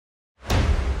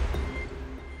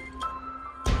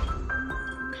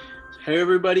Hey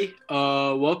everybody,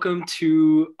 welcome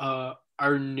to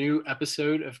our new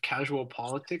episode of Casual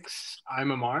Politics.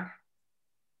 I'm Amar,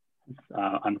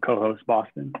 I'm co-host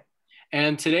Boston.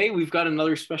 and today we've got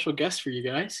another special guest for you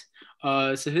guys.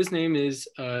 So his name is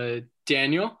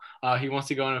Daniel. He wants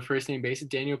to go on a first name basis,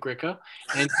 Daniel Gricko,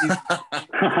 and he's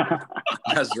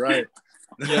That's right.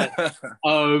 yeah,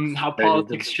 how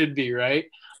politics should be, right?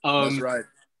 That's right.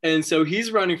 And so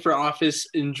he's running for office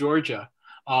in Georgia.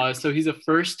 So he's a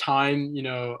first-time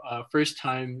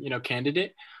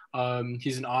candidate.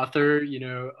 He's an author.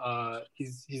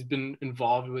 He's been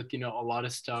involved with a lot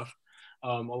of stuff,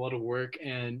 a lot of work,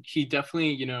 and he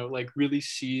definitely really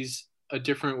sees a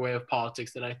different way of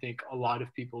politics that I think a lot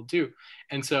of people do.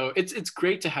 And so it's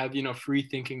great to have free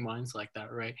thinking minds like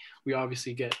that, right? We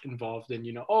obviously get involved in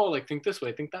think this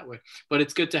way, think that way, but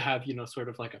it's good to have sort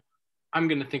of like a I'm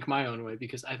going to think my own way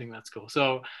because I think that's cool.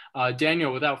 So,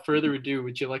 Daniel, without further ado,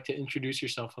 would you like to introduce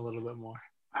yourself a little bit more?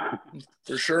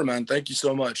 For sure, man. Thank you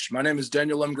so much. My name is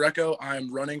Daniel M. Greco. I'm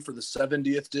running for the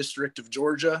 70th District of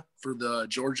Georgia for the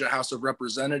Georgia House of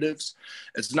Representatives.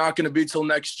 It's not going to be till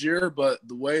next year, but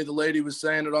the way the lady was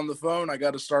saying it on the phone, I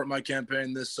got to start my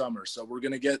campaign this summer. So we're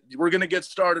going to get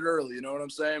started early. You know what I'm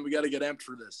saying? We got to get amped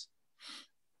for this.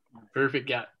 Perfect.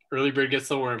 Yeah. Early bird gets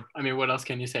the worm. I mean, what else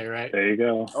can you say, right? There you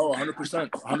go. Oh, 100%.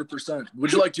 100%.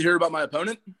 Would you like to hear about my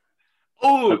opponent?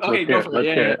 Oh, okay. Go for it.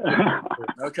 Yeah.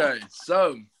 Okay.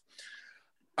 So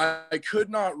I could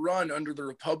not run under the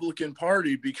Republican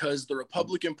Party because the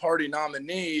Republican Party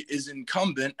nominee is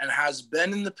incumbent and has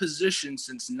been in the position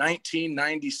since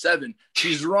 1997.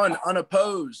 She's run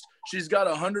unopposed. She's got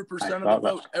 100% of the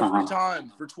vote every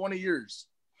time for 20 years.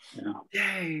 Yeah.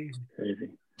 Yay. Crazy.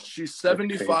 She's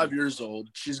 75 years old.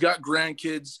 She's got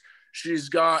grandkids. She's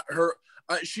got her.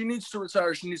 She needs to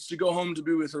retire. She needs to go home to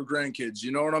be with her grandkids.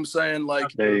 You know what I'm saying?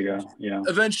 Like, there you go. Yeah.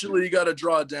 Eventually, you got to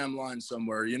draw a damn line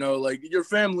somewhere. Like your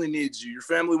family needs you. Your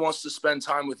family wants to spend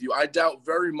time with you. I doubt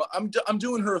very much. I'm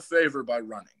doing her a favor by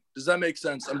running. Does that make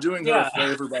sense? I'm doing her a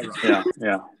favor by running.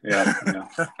 Yeah.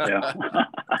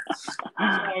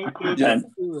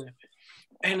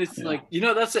 And it's like,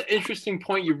 that's an interesting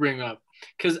point you bring up.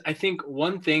 Because I think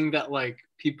one thing that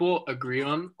people agree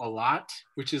on a lot,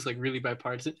 which is really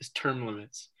bipartisan, is term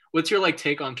limits. What's your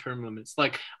take on term limits?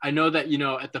 I know that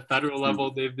at the federal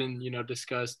level they've been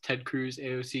discussed. Ted Cruz,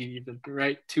 AOC, even,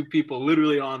 right? Two people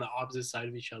literally on the opposite side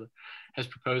of each other has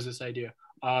proposed this idea.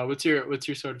 What's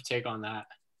your sort of take on that?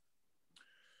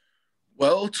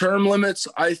 Well, term limits.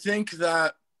 I think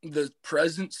that the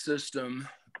present system.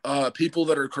 People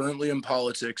that are currently in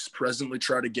politics presently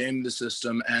try to game the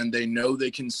system, and they know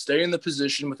they can stay in the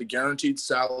position with a guaranteed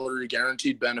salary,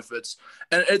 guaranteed benefits.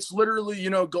 And it's literally,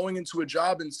 going into a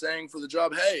job and saying for the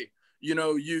job, hey,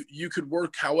 you could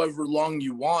work however long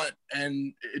you want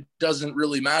and it doesn't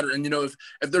really matter. And, if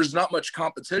there's not much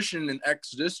competition in X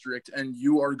district and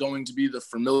you are going to be the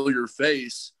familiar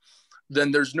face,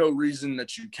 then there's no reason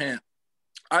that you can't.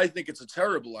 I think it's a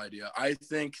terrible idea. I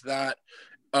think that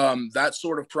that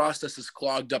sort of process has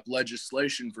clogged up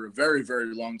legislation for a very,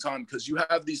 very long time because you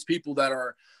have these people that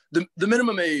are the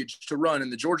minimum age to run in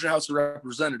the Georgia House of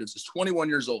Representatives is 21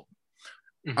 years old.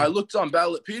 Mm-hmm. I looked on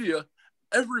Ballotpedia.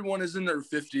 Everyone is in their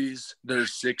 50s, their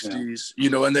 60s,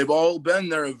 and they've all been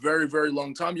there a very, very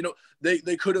long time.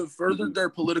 They could have furthered their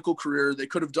political career. They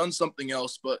could have done something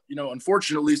else. But,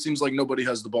 unfortunately, it seems like nobody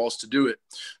has the balls to do it.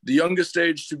 The youngest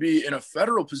age to be in a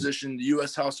federal position, the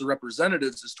U.S. House of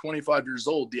Representatives, is 25 years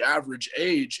old. The average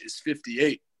age is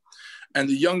 58. And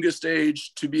the youngest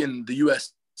age to be in the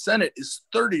U.S. Senate is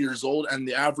 30 years old. And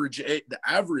the average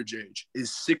age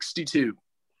is 62.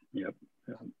 Yep.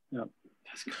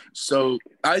 So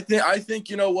I think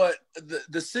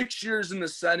the 6 years in the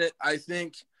Senate, I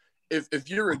think if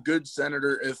you're a good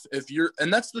senator, if you're,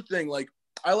 and that's the thing,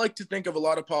 I like to think of a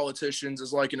lot of politicians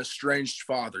as like an estranged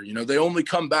father. They only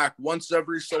come back once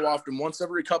every so often, once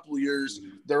every couple of years.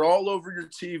 They're all over your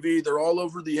TV. They're all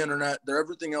over the internet. They're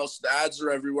everything else. The ads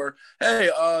are everywhere. Hey,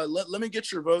 let me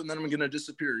get your vote and then I'm going to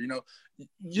disappear.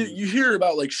 You hear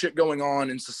about shit going on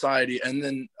in society and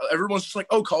then everyone's just like,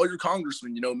 oh, call your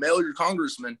congressman, mail your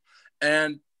congressman.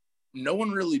 And no one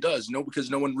really does.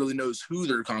 Because no one really knows who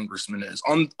their congressman is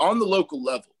on the local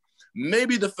level.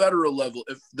 Maybe the federal level,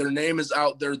 if their name is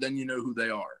out there, then you know who they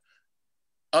are.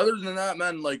 Other than that,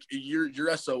 man,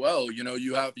 you're SOL.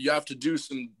 You have to do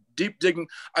some deep digging.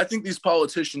 I think these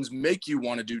politicians make you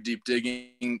want to do deep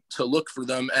digging to look for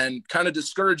them and kind of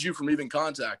discourage you from even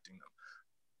contacting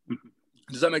them.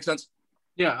 Does that make sense?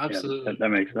 Yeah, absolutely. Yeah,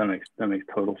 that makes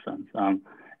total sense.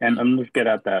 And let's get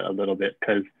at that a little bit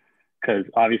because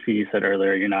obviously you said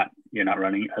earlier you're not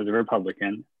running as a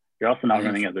Republican. You're also not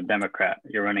running as a Democrat.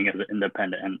 You're running as an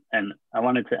independent. And we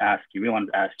wanted to ask you,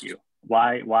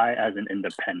 why as an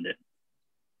independent?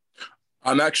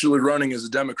 I'm actually running as a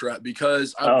Democrat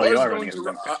because I was going to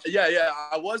run.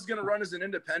 I was going to run as an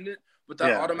independent, but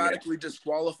that automatically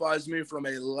disqualifies me from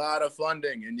a lot of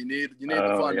funding, and you need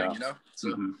the funding, you know.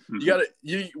 So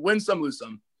you win some, lose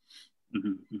some.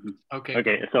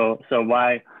 Okay. So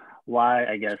why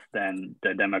I guess then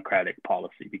the Democratic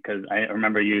policy? Because I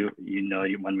remember you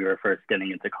when we were first getting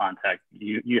into contact,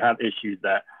 you have issues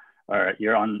that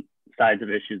you're on sides of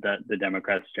issues that the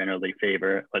Democrats generally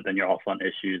favor, but then you're also on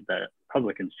issues that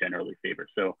Republicans generally favor.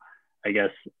 So I guess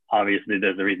obviously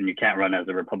there's a reason you can't run as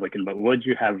a Republican, but would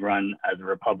you have run as a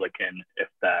Republican if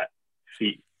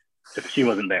she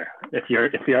wasn't there, if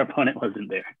your opponent wasn't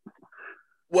there?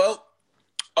 Well,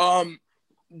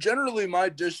 generally my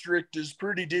district is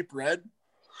pretty deep red,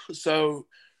 so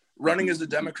running as a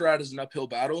Democrat is an uphill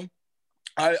battle.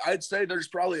 I'd say there's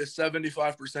probably a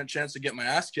 75% chance to get my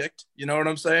ass kicked. You know what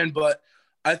I'm saying? But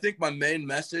I think my main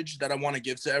message that I want to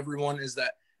give to everyone is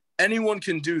that anyone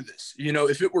can do this. You know,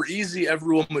 if it were easy,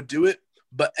 everyone would do it,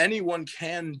 but anyone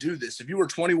can do this. If you were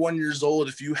 21 years old,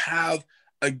 if you have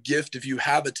a gift, if you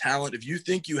have a talent, if you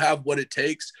think you have what it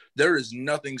takes, there is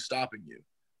nothing stopping you.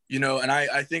 You know, and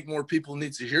I think more people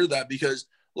need to hear that because,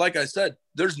 like I said,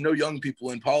 there's no young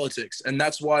people in politics. And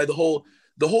that's why the whole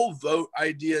vote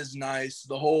idea is nice.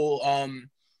 The whole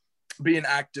be an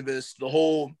activist, the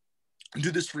whole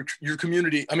do this for your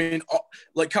community. I mean,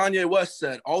 like Kanye West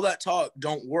said, all that talk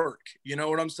don't work. You know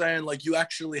what I'm saying? Like, you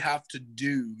actually have to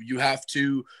do. You have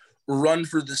to run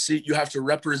for the seat. You have to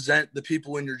represent the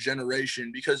people in your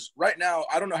generation. Because right now,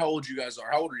 I don't know how old you guys are.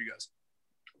 How old are you guys?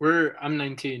 I'm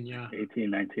 19, yeah. 18,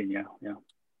 19, yeah.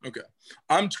 Okay.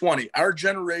 I'm 20. Our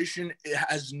generation, it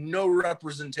has no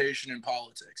representation in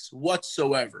politics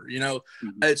whatsoever. You know,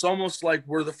 It's almost like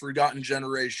we're the forgotten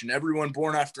generation. Everyone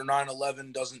born after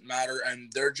 9/11 doesn't matter.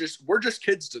 And we're just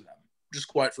kids to them. Just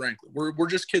quite frankly, we're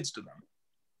just kids to them.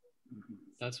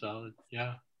 That's valid.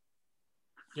 Yeah.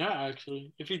 Yeah,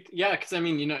 actually, because I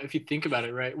mean, you know, if you think about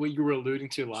it, right, what you were alluding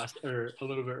to a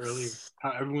little bit earlier, how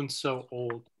everyone's so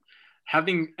old.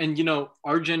 And you know,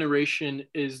 our generation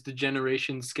is the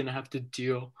generation's gonna have to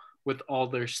deal with all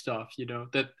their stuff,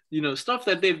 stuff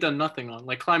that they've done nothing on,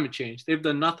 like climate change, they've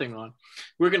done nothing on.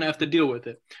 We're gonna have to deal with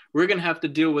it. We're gonna have to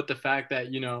deal with the fact that,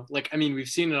 we've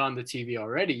seen it on the TV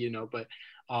already, but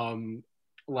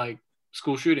like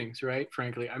school shootings, right?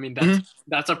 Frankly, I mean,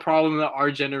 that's a problem that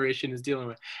our generation is dealing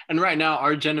with. And right now,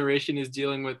 our generation is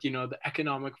dealing with, the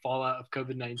economic fallout of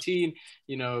COVID-19,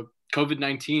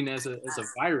 COVID-19 as a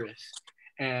virus.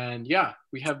 And yeah,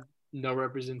 we have no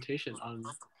representation on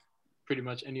pretty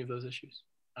much any of those issues.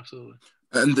 Absolutely.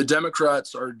 And the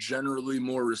Democrats are generally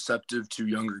more receptive to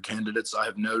younger candidates, I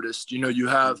have noticed. You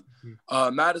have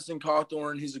Madison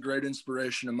Cawthorn. He's a great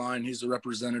inspiration of mine. He's a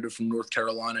representative from North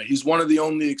Carolina. He's one of the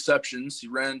only exceptions. He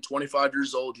ran 25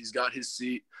 years old. He's got his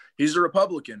seat. He's a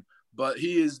Republican, but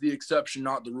he is the exception,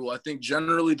 not the rule. I think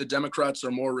generally the Democrats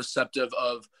are more receptive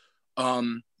of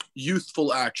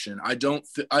youthful action. I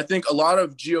think a lot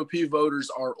of GOP voters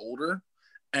are older,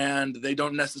 and they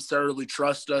don't necessarily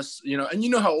trust us, and you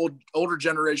know how older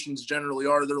generations generally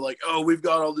are. They're like, oh, we've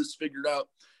got all this figured out.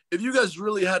 If you guys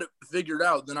really had it figured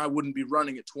out, then I wouldn't be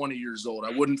running at 20 years old. I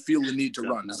wouldn't feel the need to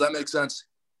run. Does that make sense?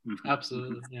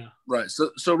 Absolutely. Yeah. Right.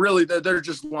 So really they're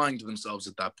just lying to themselves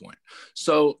at that point.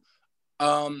 So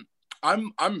I'm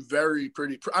very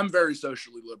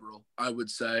socially liberal, I would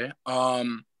say.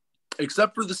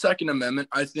 Except for the Second Amendment,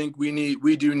 I think we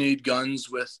do need guns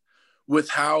with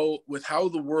how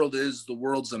the world is. The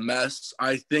world's a mess.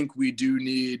 I think we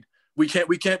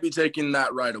can't be taking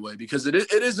that right away because it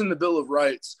is in the Bill of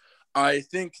Rights. I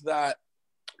think that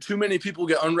too many people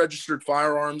get unregistered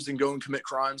firearms and go and commit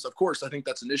crimes. Of course, I think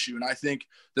that's an issue. And I think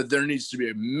that there needs to be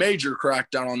a major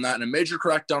crackdown on that and a major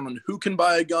crackdown on who can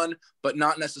buy a gun, but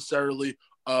not necessarily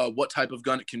what type of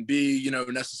gun it can be,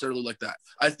 necessarily like that.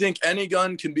 I think any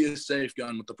gun can be a safe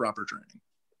gun with the proper training.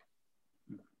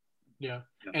 Yeah.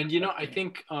 And, I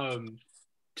think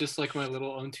just like my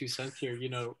little own 2 cents here,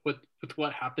 with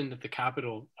what happened at the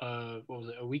Capitol, what was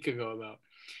it, a week ago about,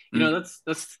 that's,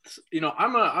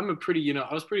 I'm a pretty,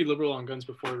 I was pretty liberal on guns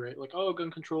before, right? Like, oh,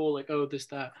 gun control, like, oh, this,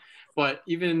 that. But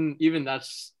even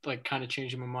that's like kind of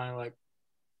changing my mind, like,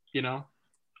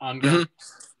 on guns.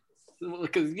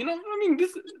 Because,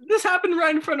 this happened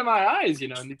right in front of my eyes,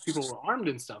 and people were armed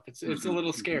and stuff. It's a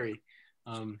little scary.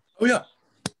 Oh, yeah.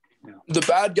 The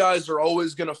bad guys are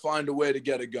always going to find a way to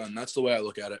get a gun. That's the way I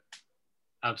look at it.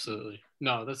 Absolutely.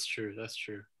 No, that's true.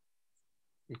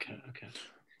 Okay.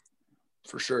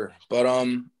 For sure. But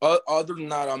other than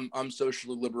that, I'm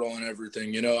socially liberal in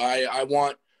everything. You know, I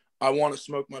want to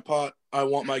smoke my pot. I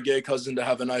want my gay cousin to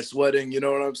have a nice wedding. You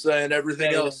know what I'm saying?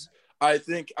 Everything else, I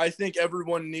think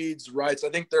everyone needs rights. I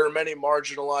think there are many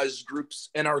marginalized groups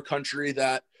in our country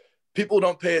that people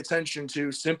don't pay attention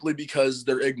to simply because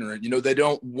they're ignorant. You know, they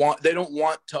don't want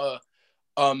to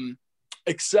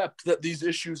accept that these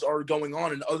issues are going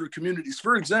on in other communities.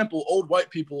 For example, old white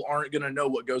people aren't going to know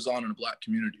what goes on in a black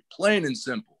community. Plain and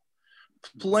simple.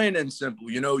 Plain and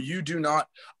simple. You know,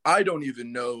 I don't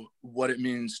even know what it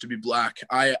means to be black.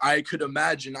 I could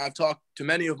imagine, I've talked to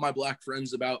many of my black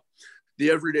friends about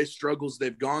the everyday struggles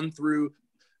they've gone through,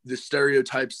 the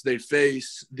stereotypes they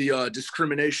face, the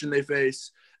discrimination they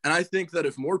face. And I think that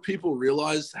if more people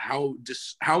realize how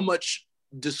much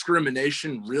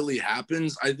discrimination really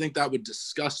happens, I think that would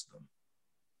disgust them.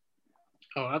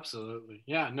 Oh, absolutely.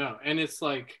 Yeah, no. And it's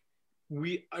like,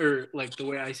 the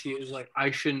way I see it is like,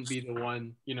 I shouldn't be the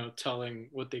one, you know, telling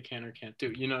what they can or can't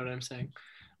do. You know what I'm saying?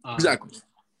 Exactly.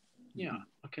 Yeah.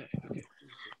 Okay.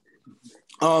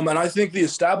 And I think the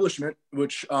establishment,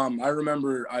 which I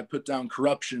remember I put down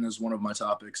corruption as one of my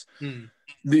topics.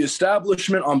 The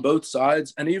establishment on both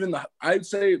sides, and even I'd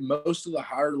say most of the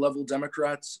higher level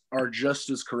Democrats are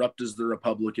just as corrupt as the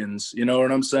Republicans. You know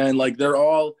what I'm saying? Like, they're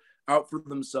all out for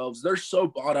themselves. They're so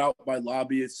bought out by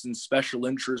lobbyists and special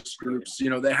interest groups.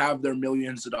 You know, they have their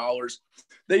millions of dollars.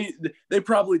 They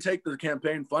probably take their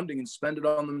campaign funding and spend it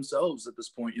on themselves at this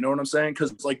point. You know what I'm saying?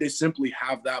 Because like, they simply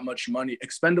have that much money,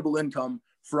 expendable income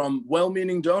from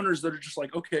well-meaning donors that are just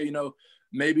like, okay, you know,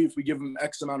 maybe if we give them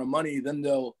X amount of money, then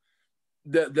they'll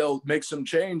make some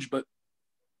change. But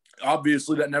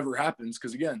obviously that never happens,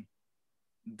 because again,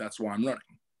 that's why I'm running,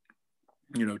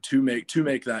 you know, to make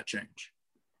that change.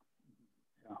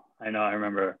 I know. I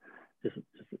remember just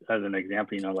as an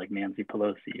example, you know, like Nancy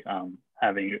Pelosi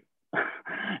having,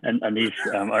 and Anish,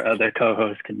 our other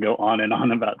co-host, can go on and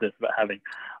on about this, but having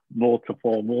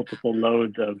multiple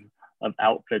loads of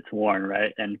outfits worn,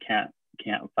 right, and can't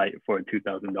fight for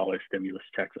 $2,000 stimulus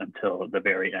checks until the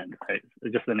very end, right?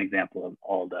 It's just an example of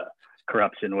all the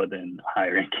corruption within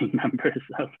high-ranking members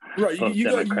of both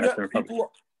Democrats and Republicans.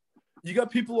 You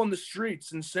got people on the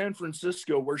streets in San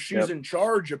Francisco where she's in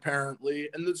charge, apparently,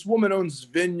 and this woman owns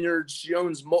vineyards. She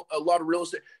owns a lot of real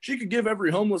estate. She could give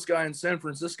every homeless guy in San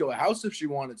Francisco a house if she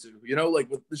wanted to. You know, like,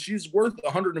 she's worth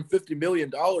 $150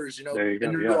 million. You know,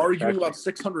 and you're arguing about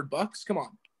 $600. Come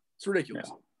on, it's ridiculous.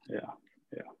 Yeah.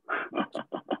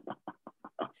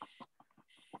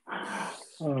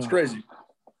 It's crazy.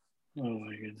 Oh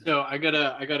my goodness. So I got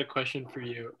a question for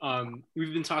you.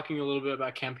 We've been talking a little bit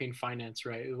about campaign finance,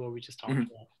 right? Is what we just talked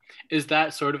about. Is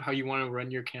that sort of how you want to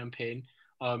run your campaign?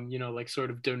 You know, like sort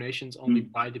of donations only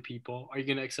by the people? Are you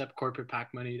going to accept corporate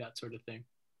PAC money, that sort of thing?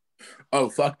 Oh,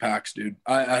 fuck PACs, dude.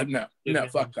 No,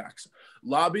 fuck PACs.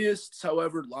 Lobbyists,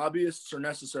 however, are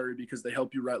necessary because they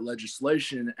help you write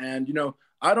legislation. And, you know,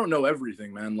 I don't know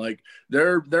everything, man. Like,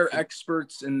 they're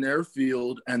experts in their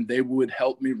field, and they would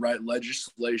help me write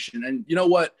legislation. And you know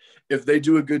what? If they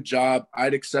do a good job,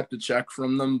 I'd accept a check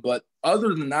from them. But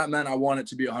other than that, man, I want it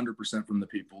to be 100% from the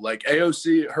people. Like,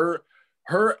 AOC, her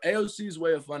AOC's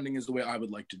way of funding is the way I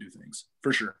would like to do things,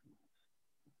 for sure.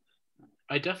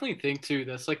 I definitely think too,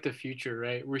 that's like the future,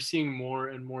 right? We're seeing more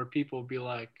and more people be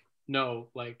like, no,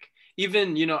 like,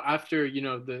 even, you know, after, you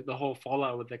know, the whole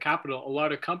fallout with the Capitol, a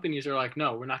lot of companies are like,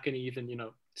 no, we're not going to even, you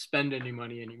know, spend any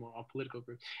money anymore on political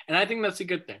groups. And I think that's a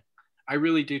good thing. I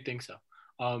really do think so.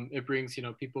 It brings, you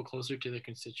know, people closer to their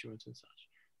constituents and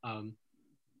such.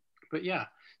 But yeah,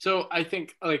 so I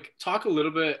think, like, talk a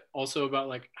little bit also about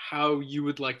like how you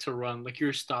would like to run, like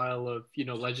your style of, you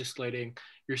know, legislating,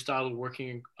 your style of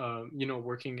working, you know,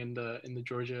 working in the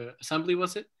Georgia Assembly,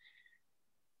 was it?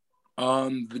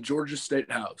 The Georgia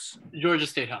State House. Georgia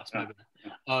State House, my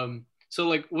bad. So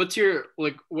like, what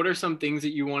are some things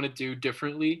that you want to do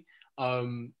differently,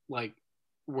 like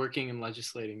working and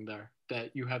legislating there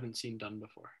that you haven't seen done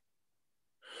before?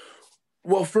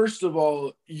 Well, first of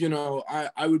all, you know,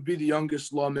 I would be the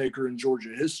youngest lawmaker in Georgia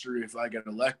history if I get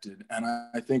elected. And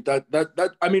I think that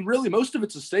I mean, really, most of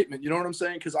it's a statement, you know what I'm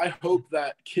saying? Because I hope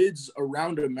that kids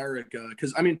around America,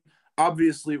 because I mean,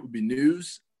 obviously it would be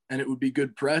news and it would be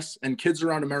good press, and kids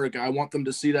around America, I want them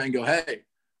to see that and go, hey,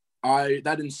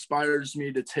 that inspires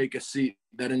me to take a seat.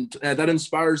 That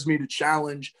inspires me to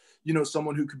challenge, you know,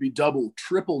 someone who could be double,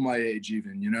 triple my age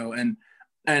even, you know, and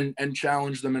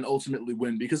challenge them and ultimately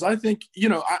win. Because I think, you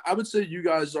know, I would say you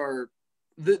guys are,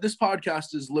 this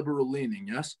podcast is liberal leaning,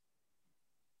 yes?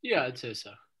 Yeah, I'd say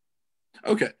so.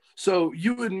 Okay, so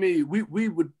you and me, we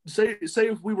would say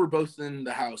if we were both in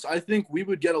the house, I think we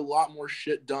would get a lot more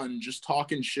shit done just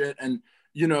talking shit and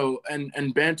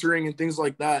and bantering and things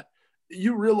like that.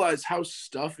 You realize how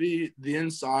stuffy the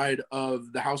inside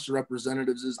of the House of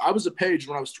Representatives is. I was a page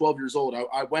when I was 12 years old.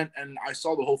 I went and I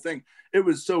saw the whole thing. It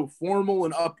was so formal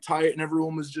and uptight, and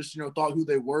everyone was just thought who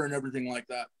they were and everything like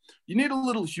that. You need a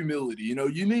little humility.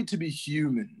 You need to be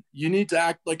human. You need to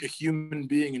act like a human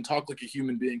being and talk like a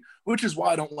human being, which is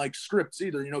why I don't like scripts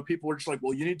either. People are just like,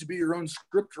 well, you need to be your own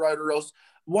script writer, or else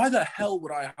why the hell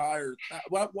would I hire?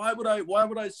 Why would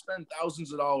I spend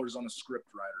thousands of dollars on a script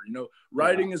writer?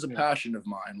 Writing is a passion of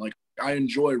mine. Like, I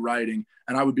enjoy writing,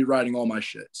 and I would be writing all my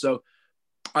shit. So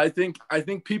I think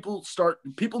people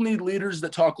need leaders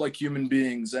that talk like human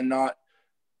beings and not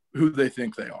who they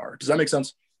think they are. Does that make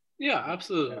sense? Yeah,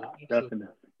 absolutely. Yeah,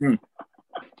 definitely.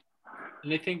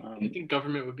 And I think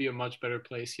government would be a much better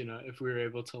place, if we were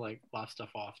able to like laugh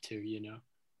stuff off too,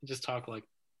 just talk like,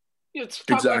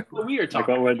 exactly like what we are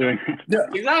talking. Like what we're doing. Yeah,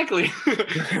 exactly.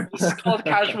 It's called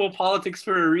casual politics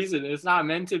for a reason. It's not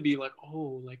meant to be like,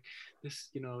 oh, like this,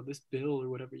 this bill or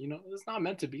whatever. It's not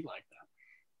meant to be like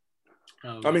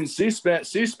that. I mean,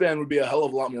 C-SPAN would be a hell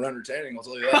of a lot more entertaining. I'll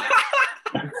tell you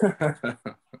that.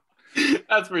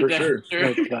 That's for damn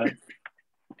sure.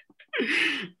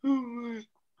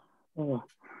 Oh.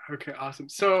 Okay, awesome.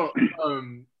 So,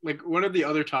 like one of the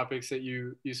other topics that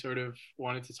you sort of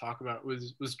wanted to talk about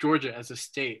was Georgia as a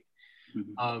state.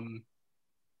 Mm-hmm.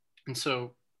 And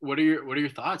so what are your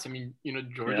thoughts? I mean,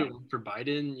 Georgia for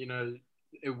Biden,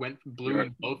 it went blue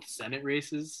in both Senate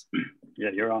races.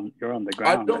 Yeah, you're on the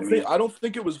ground. I don't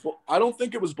think it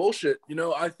was bullshit.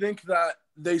 I think that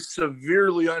they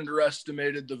severely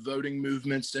underestimated the voting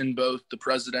movements in both the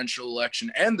presidential election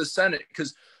and the Senate,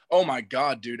 because oh my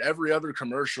God, dude, every other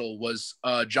commercial was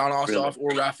John Ossoff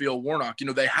or Raphael Warnock.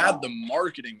 They had the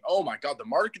marketing. Oh my God, the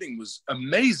marketing was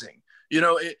amazing.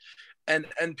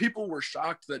 And people were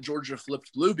shocked that Georgia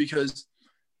flipped blue because,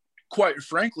 quite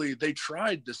frankly, they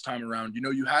tried this time around.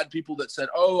 You had people that said,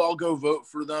 oh, I'll go vote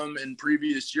for them in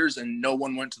previous years, and no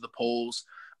one went to the polls.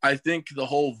 I think the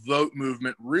whole vote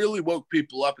movement really woke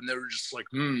people up, and they were just like,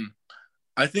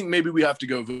 I think maybe we have to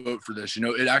go vote for this.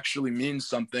 It actually means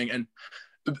something. And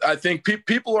I think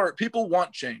people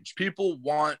want change. People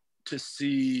want to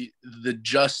see the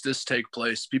justice take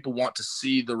place. People want to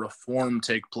see the reform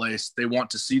take place. They want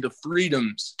to see the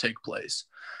freedoms take place.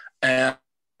 And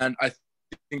I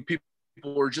think people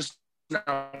are just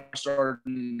now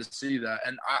starting to see that.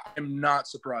 And I'm not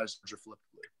surprised Georgia flipped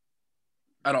blue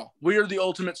at all. We are the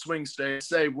ultimate swing state.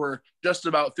 Say we're just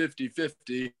about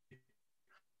 50-50.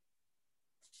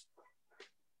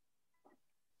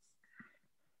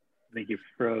 I think you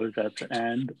froze at the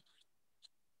end.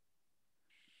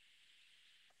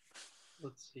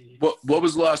 Let's see. What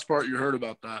was the last part you heard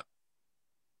about that?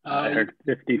 I heard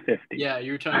 50-50. Yeah,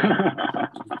 you were talking.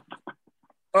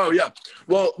 Oh yeah.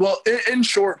 Well. In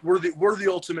short, we're the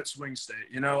ultimate swing state,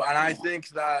 and I think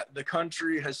that the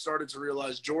country has started to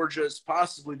realize Georgia is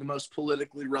possibly the most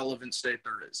politically relevant state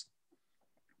there is.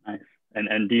 Nice.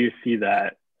 And do you see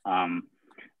that?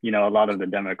 A lot of the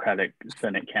Democratic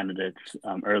Senate candidates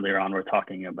earlier on were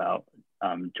talking about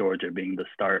Georgia being the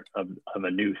start of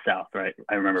a new South, right?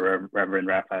 I remember Reverend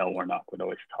Raphael Warnock would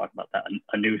always talk about that.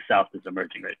 A new South is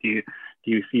emerging, right? Do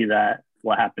you see that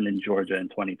what happened in Georgia in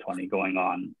 2020 going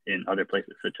on in other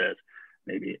places such as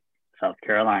maybe South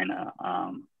Carolina,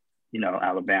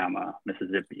 Alabama,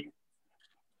 Mississippi?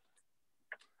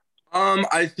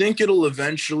 I think it'll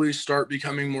eventually start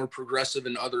becoming more progressive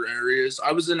in other areas.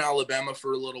 I was in Alabama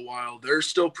for a little while. They're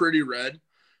still pretty red.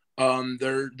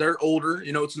 They're older,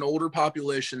 it's an older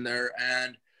population there,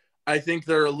 and I think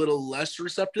they're a little less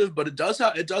receptive, but it does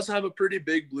have a pretty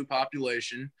big blue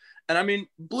population. And I mean,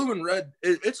 blue and red,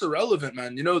 it's irrelevant,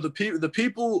 man. The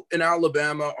people in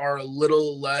Alabama are a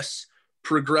little less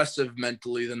progressive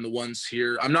mentally than the ones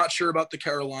here. I'm not sure about the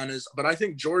Carolinas, but I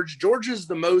think Georgia's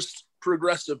the most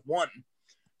progressive one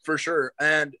for sure.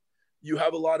 And you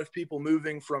have a lot of people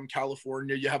moving from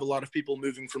California. You have a lot of people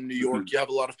moving from New York. You have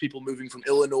a lot of people moving from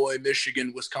Illinois,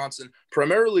 Michigan, Wisconsin,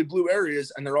 primarily blue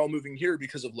areas. And they're all moving here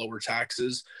because of lower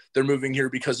taxes. They're moving here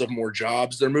because of more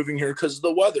jobs. They're moving here because of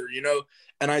the weather,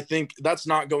 and I think that's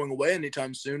not going away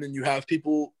anytime soon. And you have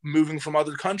people moving from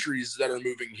other countries that are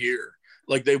moving here.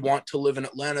 Like, they want to live in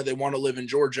Atlanta. They want to live in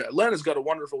Georgia. Atlanta's got a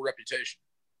wonderful reputation.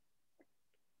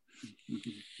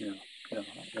 Yeah,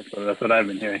 that's what I've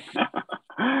been hearing.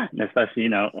 Especially,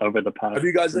 over the past. Have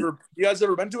you guys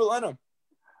ever been to Atlanta?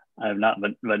 I have not,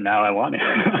 but now I want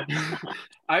to.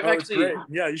 I've actually,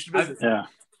 yeah, you should visit.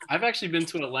 I've actually been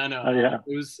to Atlanta. Oh, yeah.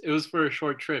 It was for a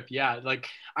short trip. Yeah, like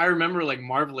I remember like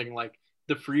marveling, like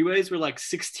the freeways were like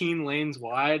 16 lanes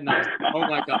wide, and I was like, oh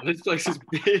my god, this place is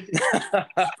big.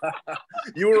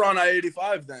 You were on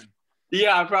I-85 then.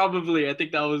 Yeah, probably. I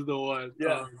think that was the one.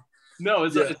 Yeah. No,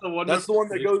 it's a wonderful. That's the one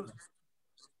that goes.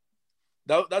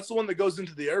 That's the one that goes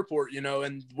into the airport,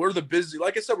 and we're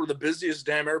like I said, we're the busiest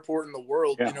damn airport in the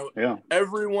world. Yeah.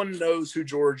 Everyone knows who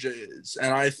Georgia is.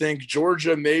 And I think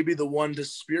Georgia may be the one to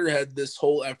spearhead this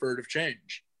whole effort of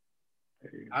change.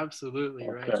 Absolutely,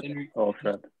 All right. set. And All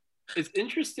set. it's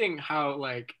interesting how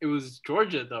like it was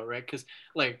Georgia though, right? Because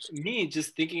like me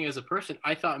just thinking as a person,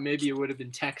 I thought maybe it would have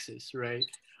been Texas, right?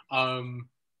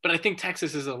 But I think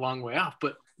Texas is a long way off.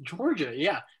 But Georgia,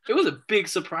 yeah, it was a big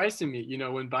surprise to me,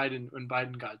 when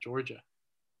Biden got Georgia.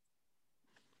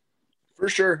 For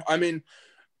sure. I mean,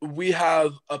 we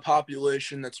have a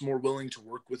population that's more willing to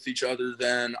work with each other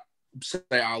than, say,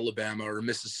 Alabama or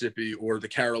Mississippi or the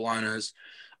Carolinas.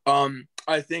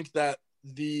 I think that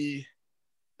the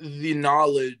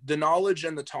knowledge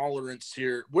and the tolerance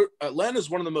here. Atlanta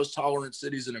is one of the most tolerant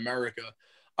cities in America.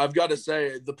 I've got to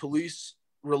say, the police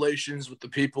relations with the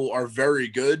people are very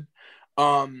good.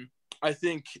 I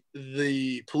think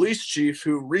the police chief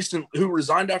who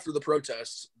resigned after the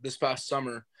protests this past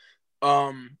summer,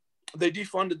 they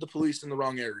defunded the police in the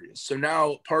wrong areas. So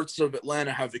now parts of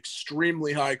Atlanta have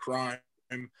extremely high crime.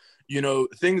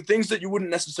 Things that you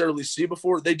wouldn't necessarily see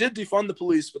before. They did defund the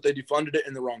police, but they defunded it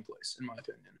in the wrong place, in my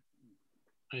opinion.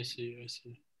 I see.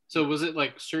 So was it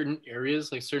like certain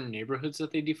areas, like certain neighborhoods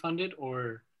that they defunded,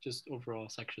 or just overall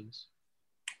sections?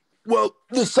 Well,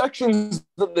 the sections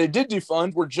that they did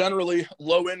defund were generally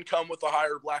low income with a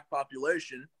higher Black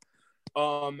population.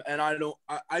 And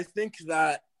I think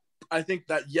that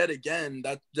yet again,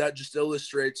 that just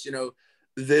illustrates,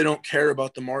 they don't care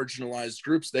about the marginalized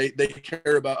groups. They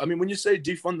care about, when you say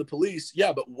defund the police,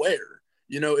 yeah, but where?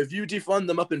 If you defund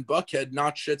them up in Buckhead,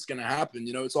 not shit's going to happen.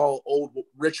 It's all old,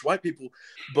 rich white people.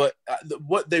 But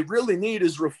what they really need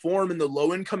is reform in the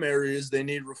low income areas. They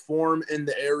need reform in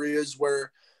the areas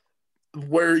where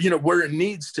it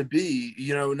needs to be,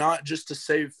 not just to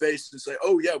save face and say,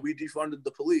 oh yeah, we defunded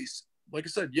the police. Like I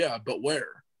said, yeah, but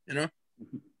where,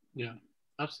 Yeah,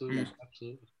 absolutely.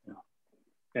 Absolutely. Yeah.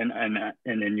 And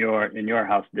in your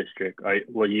house district,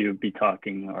 will you be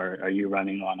talking, or are you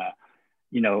running on a,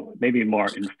 maybe more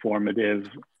informative,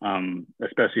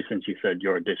 especially since you said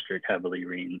your district heavily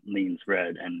leans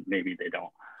red, and maybe they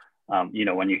don't,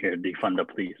 when you hear defund the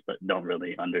police, but don't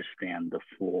really understand the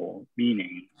full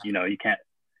meaning, you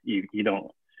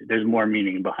don't, there's more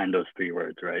meaning behind those three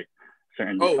words, right?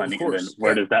 Certain funding, and then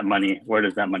where does that money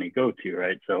go to,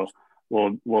 right? So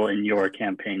we'll in your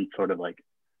campaign sort of like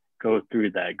go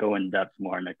through that, go in depth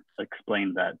more, and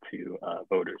explain that to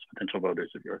potential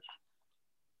voters of yours.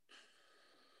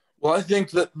 Well, I think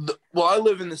that, I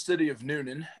live in the city of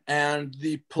Newnan, and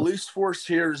the police force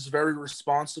here is very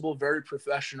responsible, very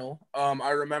professional.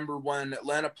 I remember when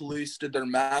Atlanta police did their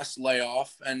mass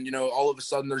layoff, and, all of a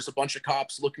sudden there's a bunch of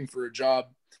cops looking for a job.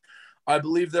 I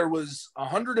believe there was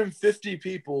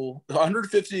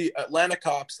 150 Atlanta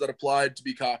cops that applied to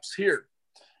be cops here,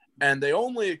 and they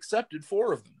only accepted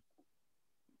 4 of them.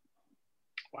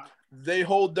 Wow. They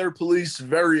hold their police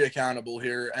very accountable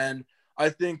here, and I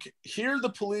think here the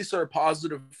police are a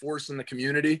positive force in the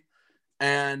community.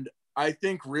 And I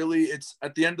think really it's,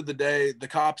 at the end of the day, the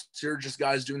cops here are just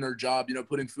guys doing their job,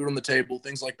 putting food on the table,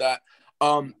 things like that.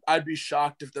 I'd be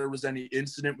shocked if there was any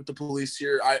incident with the police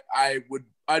here.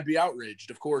 I'd be outraged,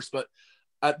 of course. But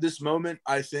at this moment,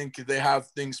 I think they have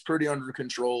things pretty under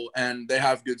control, and they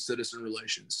have good citizen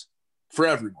relations for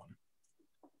everyone.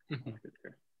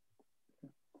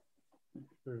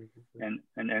 And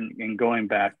going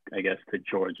back, I guess, to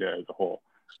Georgia as a whole,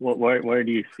 where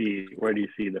do you see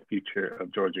the future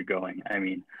of Georgia going?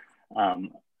 I've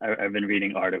been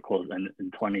reading articles, and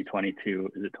in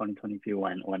 2022, is it 2022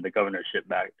 when the governorship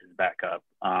is back up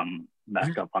on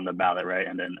the ballot, right?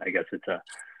 And then I guess it's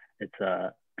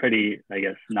a pretty, I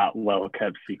guess, not well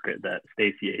kept secret that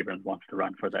Stacey Abrams wants to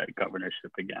run for that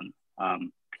governorship again.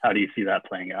 How do you see that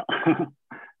playing out?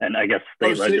 And I guess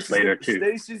state legislator too.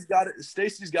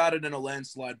 Stacey's got it in a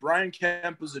landslide. Brian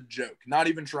Kemp was a joke. Not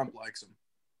even Trump likes him.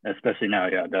 Especially now,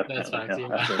 yeah, definitely. That's facts,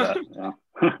 yeah. After that, yeah.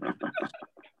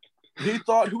 He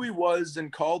thought who he was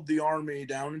and called the army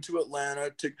down into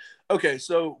Atlanta to. Okay,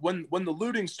 so when the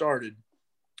looting started,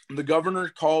 the governor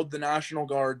called the National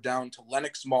Guard down to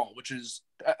Lenox Mall, which is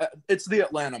it's the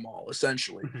Atlanta Mall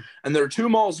essentially. Mm-hmm. And there are 2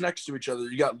 malls next to each other.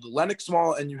 You got the Lenox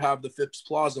Mall and you have the Phipps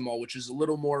Plaza Mall, which is a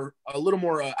little more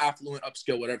affluent,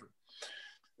 upscale, whatever.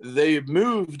 they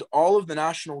moved all of the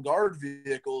National Guard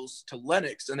vehicles to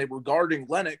Lenox, and they were guarding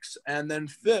Lenox, and then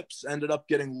Phipps ended up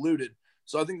getting looted.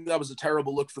 So I think that was a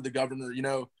terrible look for the governor. You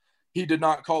know, he did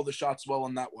not call the shots well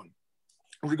on that one.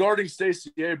 Regarding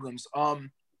Stacey Abrams,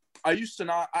 I used to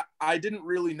not, I didn't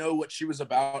really know what she was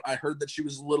about. I heard that she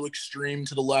was a little extreme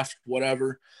to the left,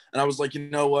 whatever. And I was like, you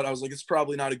know what? I was like, it's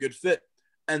probably not a good fit.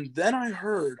 And then I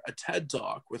heard a TED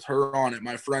talk with her on it.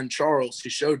 My friend Charles, he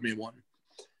showed me one.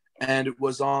 And it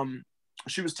was,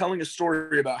 she was telling a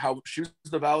story about how she was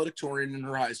the valedictorian in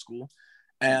her high school.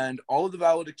 And all of the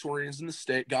valedictorians in the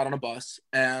state got on a bus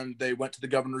and they went to the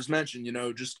governor's mansion, you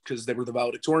know, just because they were the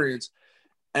valedictorians.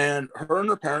 And her and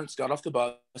her parents got off the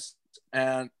bus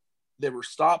and they were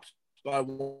stopped by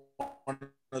one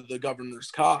of the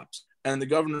governor's cops. And the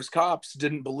governor's cops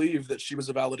didn't believe that she was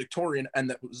a valedictorian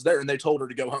and that was there. And they told her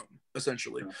to go home,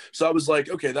 essentially. Yeah. So I was like,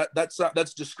 okay,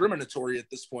 that's discriminatory at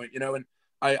this point, you know? And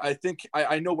I think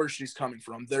I know where she's coming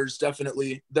from. There's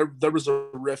definitely, there was a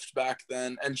rift back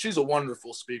then, and she's a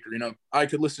wonderful speaker. You know, I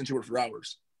could listen to her for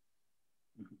hours.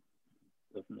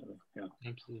 Definitely. Yeah.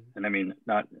 Absolutely. And I mean,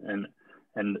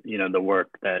 and you know, the work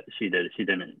that she did, she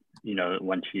didn't, you know,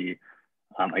 when she,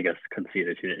 I guess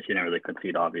conceded, she didn't really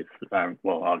concede, obviously.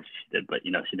 Well, obviously she did, but, you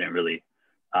know, she didn't really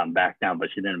back down, but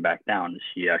she didn't back down.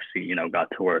 She actually, you know, got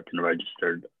to work and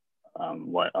registered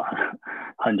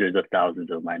hundreds of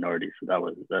thousands of minorities.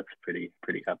 So that's pretty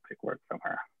epic work from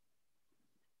her.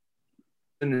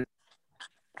 And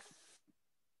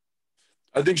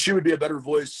I think she would be a better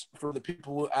voice for the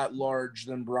people at large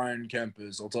than Brian Kemp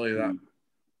is. I'll tell you that.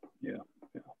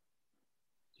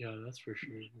 Yeah, that's for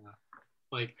sure. Yeah.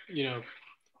 Like, you know,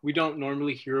 we don't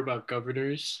normally hear about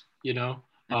governors, you know,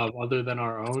 other than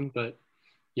our own, but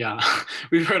yeah,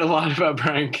 we've heard a lot about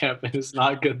Brian Kemp, and it's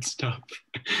not good stuff.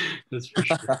 That's for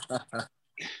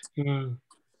sure.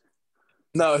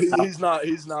 No, he's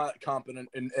not competent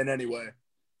in any way.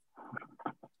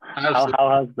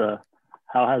 How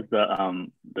has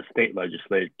the state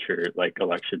legislature, like,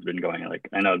 elections been going? Like,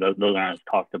 I know those aren't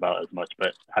talked about as much,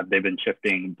 but have they been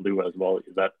shifting blue as well?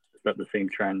 Is that the same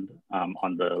trend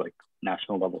on the, like,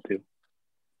 national level too?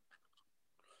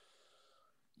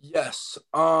 Yes.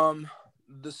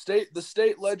 The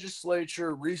state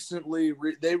legislature recently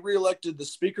they reelected the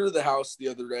Speaker of the House the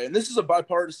other day, and this is a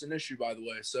bipartisan issue, by the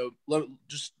way. So let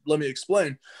me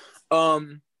explain.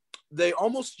 They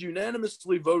almost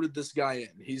unanimously voted this guy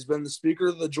in. He's been the Speaker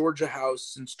of the Georgia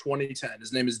House since 2010.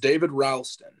 His name is David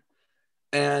Ralston,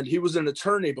 and he was an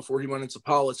attorney before he went into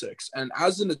politics. And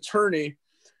as an attorney,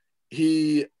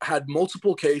 he had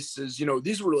multiple cases. You know,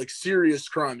 these were like serious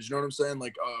crimes. You know what I'm saying?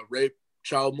 Like rape,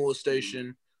 child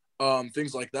molestation.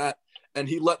 Things like that. And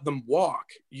he let them walk,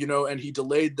 you know, and he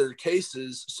delayed their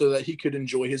cases so that he could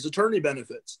enjoy his attorney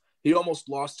benefits. He almost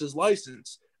lost his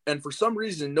license. And for some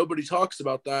reason, nobody talks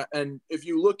about that. And if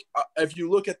you look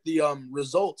at the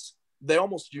results, they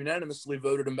almost unanimously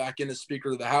voted him back in as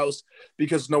Speaker of the House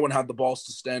because no one had the balls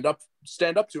to stand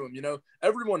up to him. You know,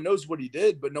 everyone knows what he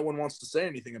did, but no one wants to say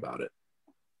anything about it.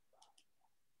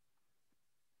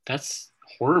 That's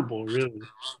horrible, really.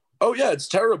 Oh yeah, it's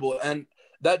terrible. And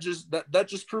that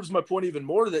just proves my point even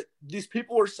more that these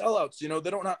people are sellouts. You know,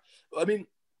 they don't have, I mean,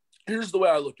 here's the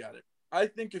way I look at it. I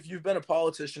think if you've been a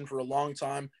politician for a long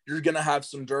time, you're going to have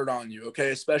some dirt on you, okay?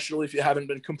 Especially if you haven't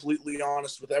been completely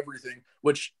honest with everything,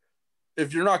 which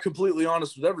if you're not completely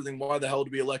honest with everything, why the hell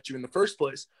did we elect you in the first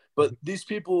place? But these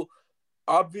people,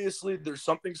 obviously, there's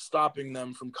something stopping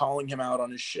them from calling him out on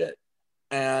his shit.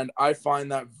 And I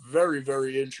find that very,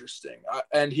 very interesting.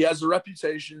 And he has a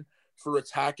reputation for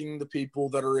attacking the people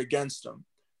that are against him.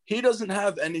 He doesn't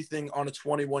have anything on a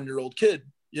 21-year-old kid,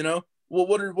 you know? Well,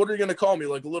 what are you going to call me?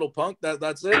 Like a little punk?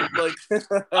 That's it? Like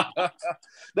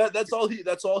that's all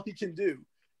he can do.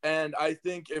 And I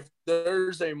think if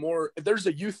there's a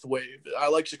youth wave, I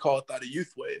like to call it that, a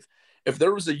youth wave. If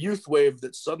there was a youth wave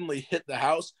that suddenly hit the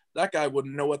House, that guy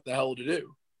wouldn't know what the hell to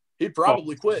do. He'd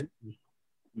probably quit.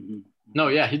 No,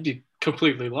 yeah, he'd be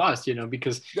completely lost, you know,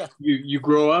 because you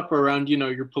grow up around, you know,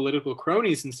 your political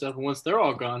cronies and stuff, and once they're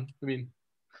all gone, I mean,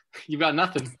 you got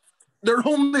nothing. Their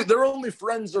only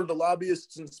friends are the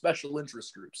lobbyists and special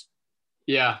interest groups.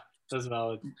 Yeah, that's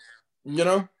valid. You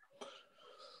know?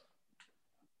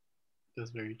 That's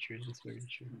very true.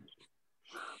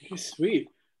 Okay, sweet.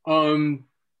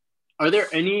 Are there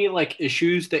any, like,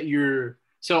 issues that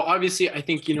so obviously I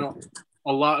think, you know,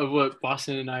 a lot of what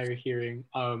Boston and I are hearing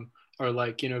are,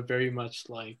 like, you know, very much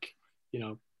like, you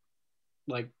know,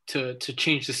 like to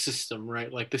change the system,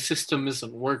 right? Like the system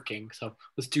isn't working, so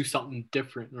let's do something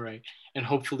different, right? And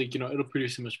hopefully, you know, it'll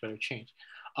produce a much better change.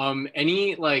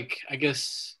 Any, like, I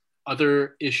guess,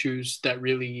 other issues that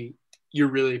really you're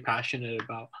really passionate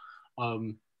about.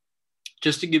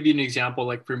 Just to give you an example,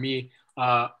 like for me,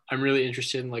 I'm really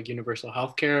interested in like universal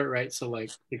healthcare, right? So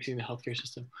like fixing the healthcare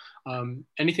system,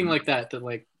 anything like that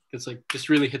like that's like just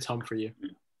really hits home for you.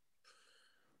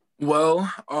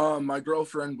 Well, my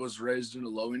girlfriend was raised in a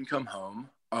low-income home.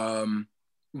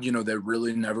 They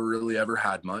really never really ever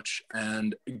had much,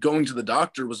 and going to the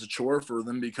doctor was a chore for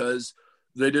them because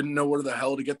they didn't know where the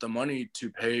hell to get the money to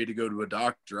pay to go to a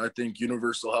doctor. I think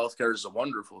universal healthcare is a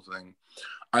wonderful thing.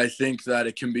 I think that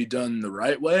it can be done the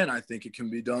right way, and I think it can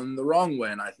be done the wrong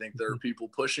way. And I think there are people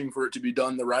pushing for it to be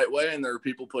done the right way, and there are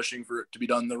people pushing for it to be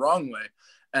done the wrong way.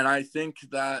 And I think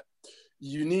that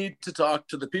you need to talk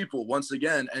to the people once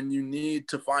again, and you need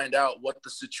to find out what the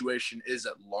situation is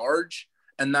at large.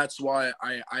 And that's why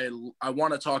I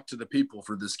want to talk to the people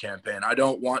for this campaign. I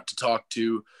don't want to talk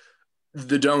to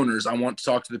the donors. I want to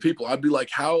talk to the people. I'd be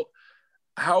like, how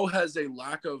has a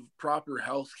lack of proper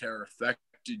health care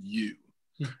affected you?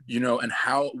 And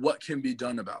what can be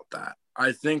done about that?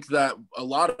 I think that a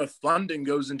lot of funding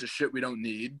goes into shit we don't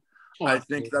need. I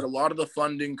think that a lot of the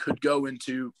funding could go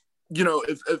into,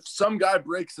 if some guy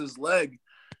breaks his leg,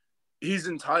 he's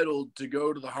entitled to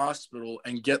go to the hospital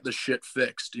and get the shit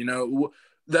fixed.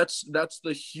 That's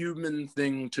the human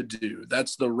thing to do.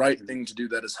 That's the right thing to do.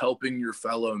 That is helping your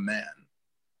fellow man.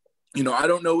 I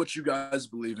don't know what you guys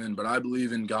believe in, but I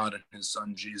believe in God and his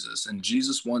son, Jesus. And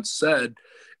Jesus once said,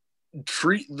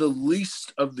 treat the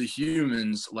least of the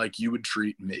humans like you would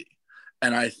treat me.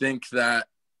 And I think that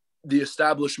the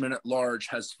establishment at large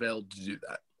has failed to do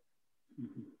that.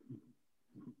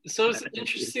 So it's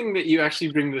interesting that you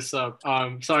actually bring this up.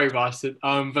 Sorry, Boston.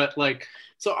 But like,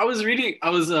 so I was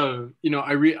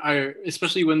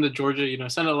especially when the Georgia,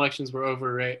 Senate elections were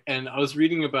over, right? And I was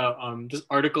reading about this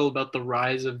article about the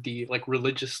rise of the like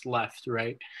religious left,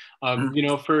 right?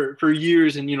 For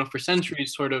years and for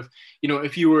centuries, sort of,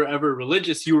 if you were ever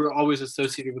religious, you were always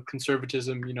associated with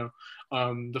conservatism,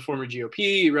 the former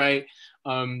GOP, right?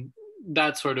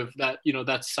 That side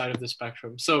of the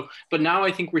spectrum. So, but now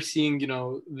I think we're seeing,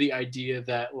 the idea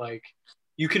that like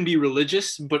you can be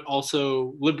religious but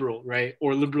also liberal, right?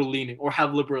 Or liberal leaning, or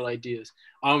have liberal ideas.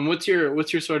 What's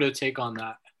your sort of take on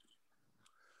that?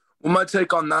 Well, my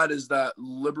take on that is that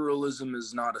liberalism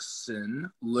is not a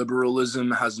sin. Liberalism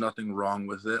has nothing wrong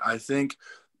with it. I think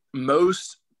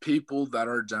most people that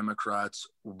are Democrats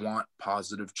want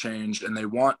positive change, and they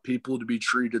want people to be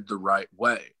treated the right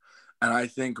way. And I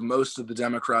think most of the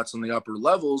Democrats on the upper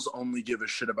levels only give a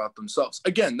shit about themselves.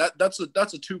 Again, that's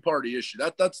a two-party issue.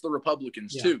 That's the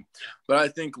Republicans too. But I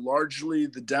think largely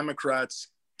the Democrats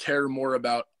care more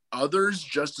about others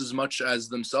just as much as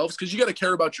themselves, because you got to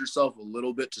care about yourself a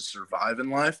little bit to survive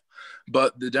in life.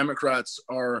 But the Democrats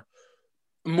are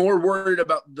more worried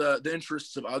about the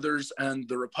interests of others, and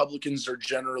the Republicans are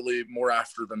generally more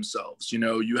after themselves.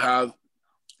 You have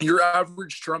your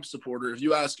average Trump supporter. If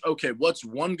you ask, okay, what's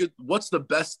the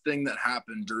best thing that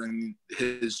happened during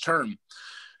his term?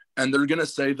 And they're going to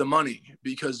say the money,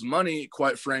 because money,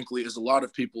 quite frankly, is a lot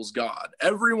of people's God.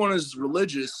 Everyone is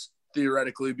religious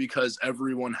theoretically because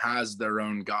everyone has their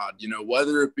own God,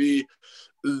 whether it be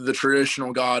the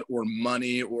traditional God or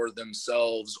money or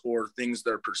themselves or things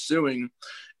they're pursuing.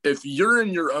 If you're in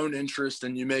your own interest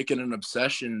and you make it an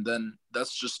obsession, then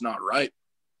that's just not right.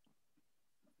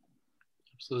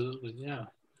 Absolutely. Yeah.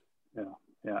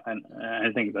 And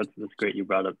I think that's great you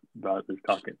brought up this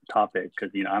topic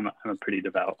because I'm a pretty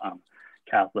devout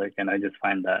Catholic, and I just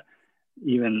find that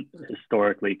even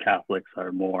historically Catholics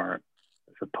are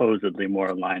supposedly more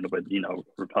aligned with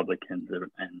Republicans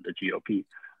and the GOP.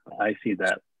 I see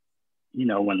that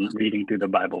when reading through the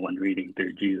Bible, when reading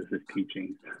through Jesus'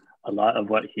 teachings, a lot of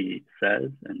what he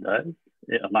says and does,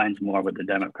 it aligns more with the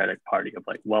Democratic Party of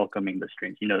like welcoming the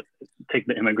strange. Take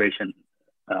the immigration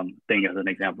thing as an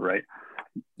example, right?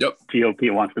 Yep.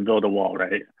 GOP wants to build a wall,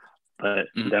 right? But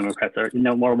Democrats are,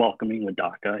 more welcoming with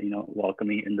DACA,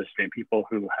 welcoming industry and people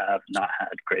who have not had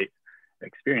great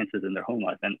experiences in their home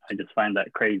life. And I just find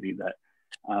that crazy that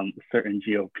certain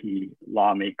GOP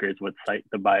lawmakers would cite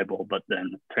the Bible, but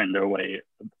then turn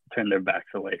their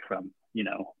backs away from,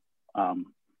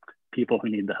 people who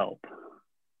need the help.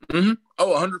 Mm-hmm.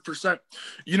 Oh, 100%.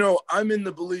 I'm in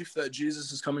the belief that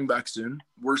Jesus is coming back soon.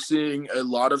 We're seeing a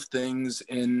lot of things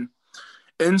in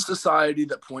society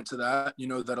that point to that,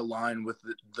 that align with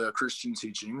the Christian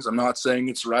teachings. I'm not saying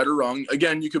it's right or wrong.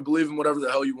 Again, you could believe in whatever the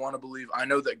hell you want to believe. I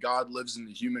know that God lives in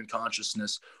the human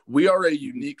consciousness. We are a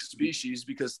unique species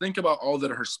because think about all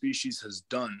that our species has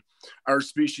done. Our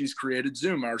species created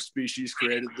Zoom. Our species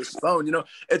created this phone.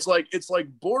 It's like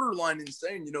borderline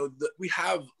insane, that we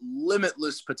have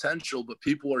limitless potential, but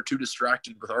people are too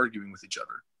distracted with arguing with each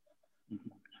other.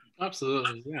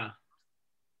 Absolutely, yeah.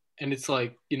 And it's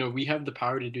like, you know, we have the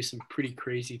power to do some pretty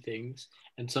crazy things,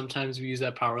 and sometimes we use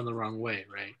that power in the wrong way,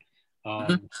 right?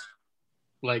 Mhm.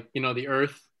 Like, you know, the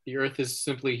earth is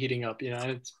simply heating up, you know,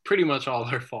 and it's pretty much all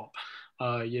our fault,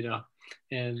 you know.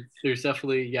 And there's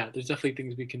definitely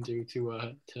things we can do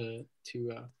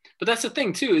but that's the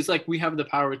thing too, is like we have the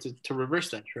power to reverse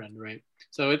that trend, right?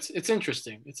 So it's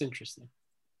interesting. It's interesting.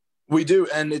 We do,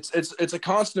 and it's a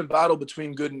constant battle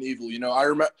between good and evil. You know, I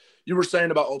remember you were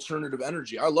saying about alternative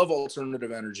energy. I love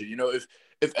alternative energy. You know,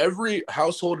 if every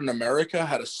household in America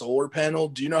had a solar panel,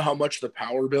 do you know how much the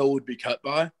power bill would be cut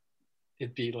by?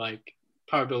 It'd be like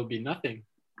power bill would be nothing.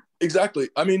 Exactly.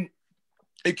 I mean,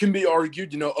 it can be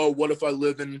argued, you know, oh, what if I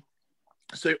live in,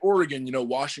 say, Oregon, you know,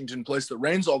 Washington, place that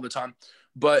rains all the time,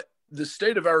 but the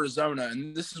state of Arizona,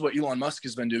 and this is what Elon Musk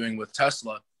has been doing with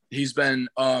Tesla. He's been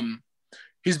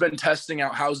testing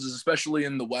out houses, especially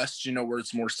in the West, you know, where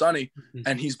it's more sunny,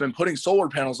 and he's been putting solar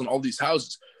panels on all these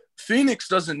houses. Phoenix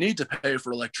doesn't need to pay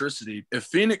for electricity. If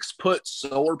Phoenix puts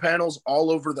solar panels all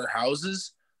over their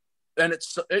houses, and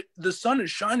the sun is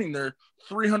shining there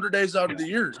 300 days out of the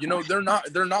year, you know, they're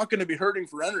not going to be hurting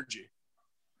for energy.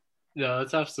 Yeah,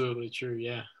 that's absolutely true.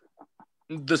 Yeah.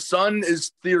 The sun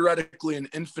is theoretically an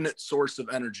infinite source of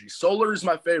energy. Solar is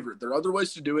my favorite. There are other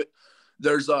ways to do it.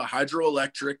 There's a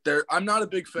hydroelectric there. I'm not a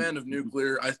big fan of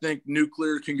nuclear. I think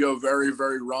nuclear can go very,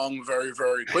 very wrong very,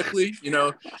 very quickly. You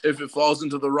know, if it falls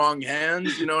into the wrong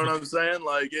hands, you know what I'm saying?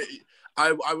 Like,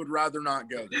 I would rather not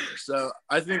go there. So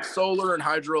I think solar and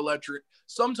hydroelectric,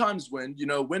 sometimes wind, you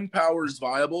know, wind power is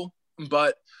viable,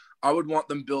 but I would want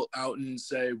them built out in,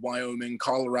 say, Wyoming,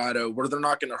 Colorado, where they're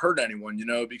not going to hurt anyone, you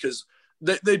know, because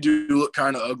they do look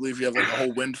kind of ugly if you have like a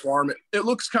whole wind farm. It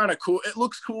looks kind of cool. It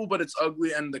looks cool, but it's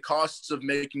ugly. And the costs of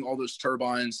making all those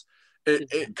turbines,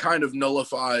 it kind of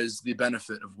nullifies the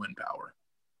benefit of wind power.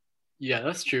 Yeah,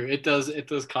 that's true. It does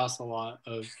cost a lot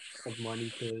of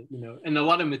money to, you know, and a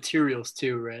lot of materials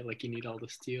too, right? Like you need all the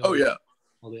steel. Oh, yeah.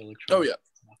 All the electronics.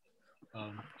 Oh,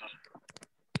 yeah.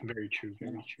 Very true.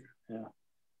 Very true. Yeah.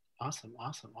 Awesome.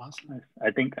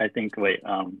 I think wait,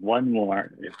 one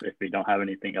more if we don't have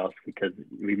anything else, because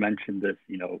we mentioned this,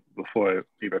 you know, before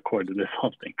we recorded this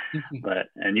whole thing,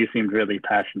 and you seemed really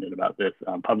passionate about this,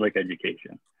 public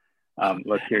education.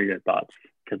 Let's hear your thoughts,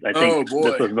 because I think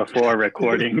this was before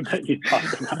recording that you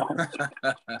talked about.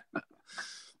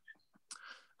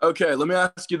 Okay, let me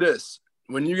ask you this.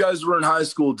 When you guys were in high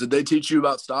school, did they teach you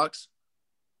about stocks?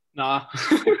 Nah.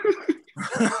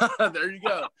 There you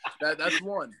go. That's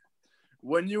one.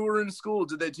 When you were in school,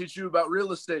 did they teach you about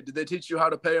real estate? Did they teach you how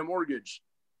to pay a mortgage?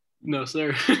 No,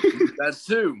 sir. That's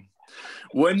two.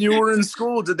 When you were in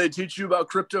school, did they teach you about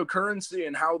cryptocurrency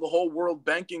and how the whole world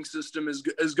banking system is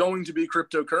going to be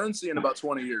cryptocurrency in about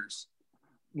 20 years?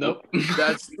 Nope.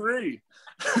 That's three.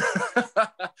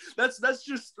 That's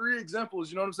just three examples.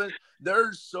 You know what I'm saying?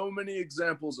 There's so many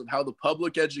examples of how the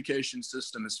public education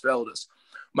system has failed us.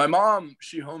 My mom,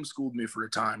 she homeschooled me for a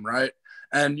time, right?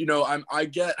 And, you know, I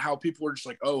get how people are just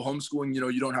like, oh, homeschooling, you know,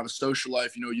 you don't have a social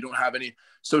life, you know, you don't have any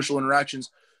social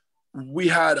interactions. We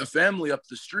had a family up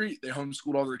the street. They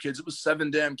homeschooled all their kids. It was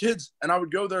 7 damn kids. And I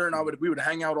would go there and we would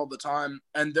hang out all the time.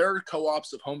 And there are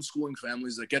co-ops of homeschooling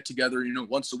families that get together, you know,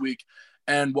 once a week.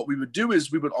 And what we would do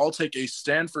is we would all take a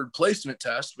Stanford placement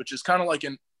test, which is kind of like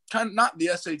not the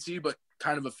SAT, but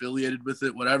kind of affiliated with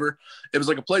it, whatever. It was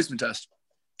like a placement test.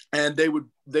 And they would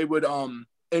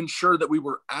ensure that we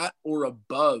were at or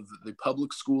above the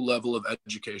public school level of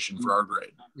education for our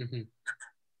grade. Mm-hmm.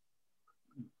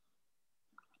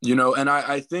 You know, and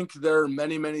I think there are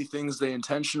many, many things they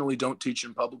intentionally don't teach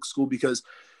in public school, because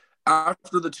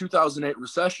after the 2008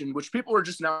 recession, which people are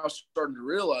just now starting to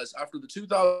realize, after the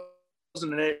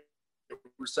 2008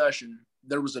 recession,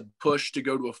 there was a push to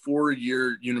go to a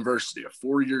 4-year university, a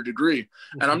 4-year degree.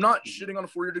 And I'm not shitting on a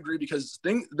 4-year degree, because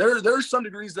there are some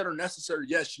degrees that are necessary.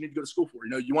 Yes, you need to go to school for. You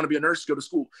know, you want to be a nurse, go to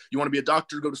school. You want to be a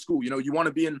doctor, go to school. You know, you want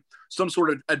to be in some sort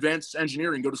of advanced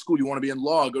engineering, go to school. You want to be in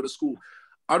law, go to school.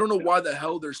 I don't know why the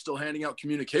hell they're still handing out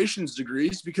communications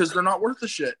degrees, because they're not worth a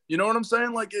shit. You know what I'm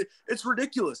saying? Like, it's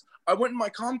ridiculous. I went in my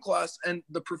comm class, and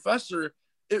the professor,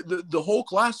 the whole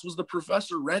class was the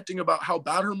professor ranting about how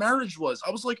bad her marriage was.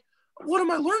 I was like, what am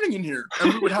I learning in here?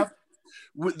 And we would have,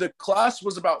 the class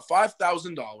was about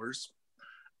 $5,000,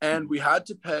 and we had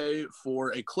to pay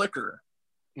for a clicker.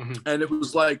 Mm-hmm. And it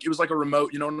was like a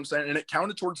remote, you know what I'm saying? And it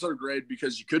counted towards our grade,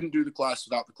 because you couldn't do the class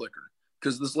without the clicker.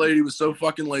 Because this lady was so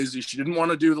fucking lazy, she didn't want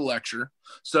to do the lecture,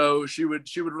 so she would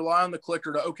rely on the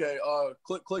clicker to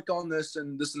click on this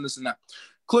and this and this and that.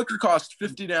 Clicker cost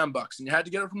 $50 damn, and you had to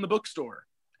get it from the bookstore.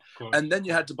 And then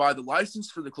you had to buy the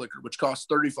license for the clicker, which cost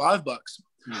 $35.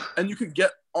 And you could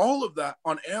get all of that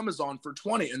on Amazon for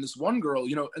 20. And this one girl,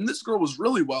 and this girl was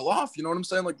really well off, you know what I'm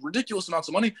saying? Like ridiculous amounts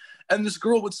of money. And this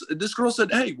girl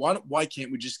said, hey, why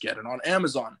can't we just get it on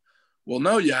Amazon? Well,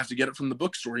 no, you have to get it from the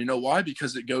bookstore. You know why?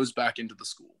 Because it goes back into the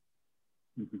school.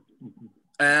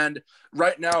 And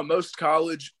right now, most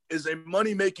college is a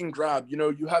money-making grab.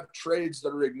 You have trades that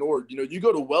are ignored. You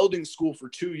go to welding school for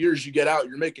 2 years, you get out,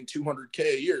 you're making $200K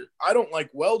a year. I don't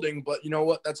like welding, but you know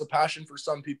what? That's a passion for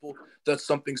some people. That's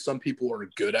something some people are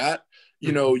good at.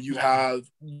 You have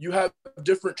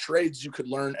different trades you could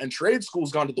learn, and trade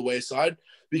school's gone to the wayside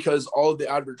because all of the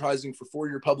advertising for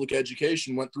four-year public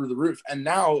education went through the roof. And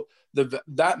now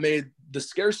that made the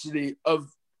scarcity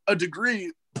of a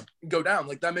degree go down.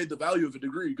 Like that made the value of a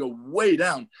degree go way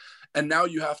down. And now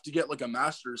you have to get like a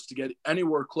master's to get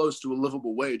anywhere close to a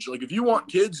livable wage. Like if you want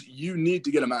kids, you need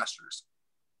to get a master's.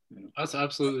 That's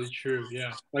absolutely true.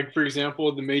 Yeah. Like for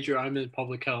example, the major I'm in,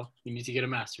 public health, you need to get a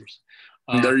master's.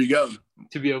 There you go.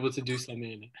 To be able to do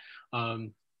something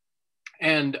in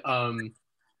it.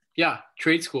 Yeah,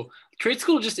 trade school. Trade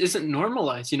school just isn't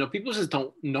normalized. People just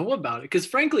don't know about it. Because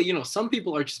frankly, some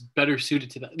people are just better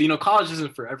suited to that. College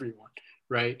isn't for everyone,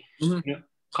 right? Mm-hmm.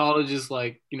 College is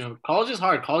like, college is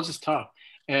hard. College is tough.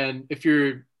 And if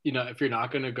you're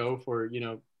not going to go for,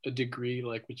 a degree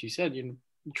like what you said,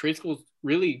 trade school is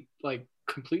really like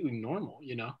completely normal,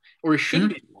 or it should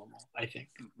be normal, I think.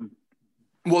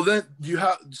 Well, then you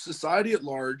have society at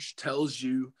large tells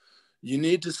you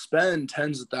need to spend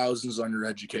tens of thousands on your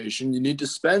education. You need to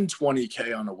spend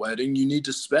 $20K on a wedding. You need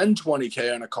to spend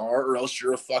 $20K on a car, or else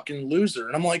you're a fucking loser.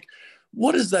 And I'm like,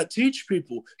 what does that teach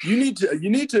people? You need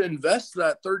to invest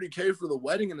that $30K for the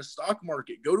wedding in the stock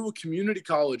market. Go to a community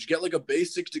college, get like a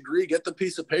basic degree, get the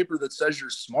piece of paper that says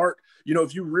you're smart.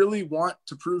 If you really want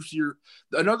to prove to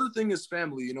another thing is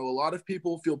family. A lot of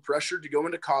people feel pressured to go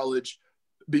into college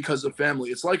because of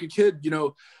family. It's like a kid,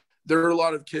 there are a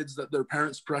lot of kids that their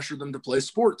parents pressure them to play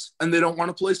sports, and they don't want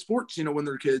to play sports, when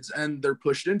they're kids, and they're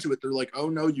pushed into it. They're like, oh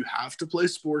no, you have to play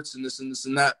sports and this and this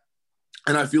and that.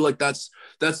 And I feel like that's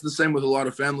the same with a lot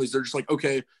of families. They're just like,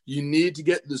 okay, you need to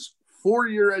get this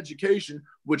 4-year education,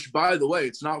 which by the way,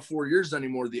 it's not 4 years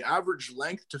anymore. The average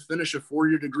length to finish a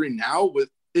 4-year degree now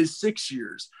is 6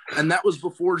 years. And that was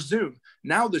before Zoom.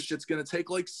 Now this shit's going to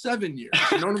take like 7 years.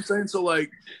 You know what I'm saying? So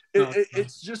like,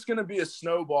 it's just going to be a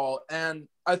snowball. And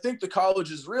I think the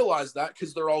colleges realize that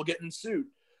because they're all getting sued.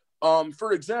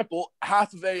 For example,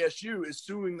 half of ASU is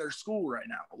suing their school right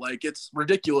now. Like it's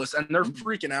ridiculous. And they're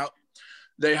freaking out.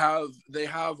 They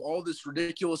have all this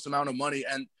ridiculous amount of money,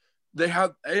 and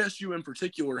ASU in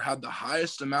particular had the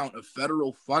highest amount of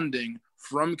federal funding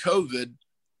from COVID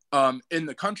in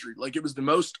the country. Like it was the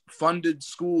most funded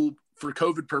school for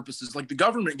COVID purposes. Like the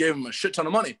government gave them a shit ton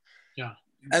of money. Yeah.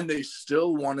 And they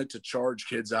still wanted to charge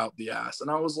kids out the ass. And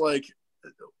I was like,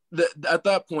 at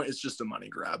that point, it's just a money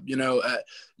grab.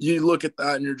 You look at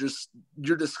that and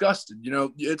you're disgusted.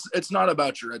 It's not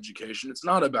about your education. It's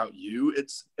not about you.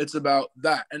 It's about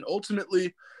that. And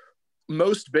ultimately,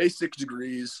 most basic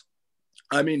degrees,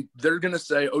 I mean, they're going to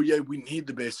say, oh yeah, we need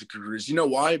the basic degrees. You know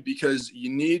why? Because you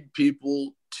need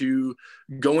people to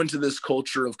go into this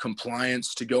culture of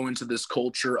compliance, to go into this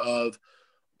culture of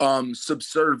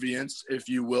subservience, if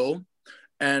you will.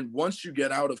 And once you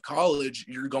get out of college,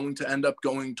 you're going to end up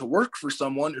going to work for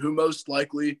someone who most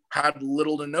likely had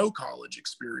little to no college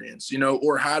experience,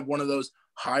 or had one of those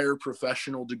higher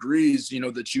professional degrees,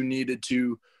 that you needed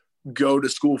to go to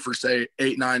school for, say,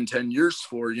 8, 9, 10 years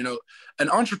for, and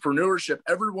entrepreneurship,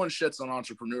 everyone shits on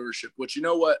entrepreneurship, which, you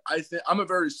know what, I think I'm a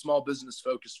very small business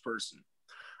focused person.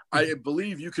 I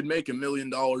believe you could make $1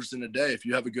 million in a day if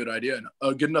you have a good idea,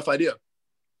 a good enough idea.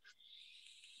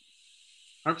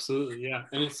 Absolutely, yeah.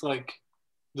 And it's like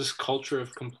this culture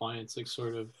of compliance, like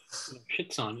sort of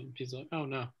hits on it. He's like, oh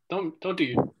no, don't do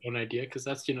your own idea, because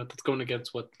that's that's going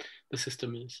against what the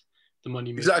system is, the money.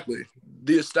 Exactly.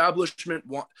 The establishment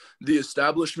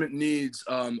needs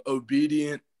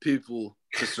obedient people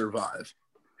to survive.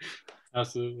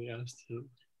 Absolutely. All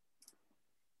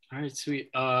right,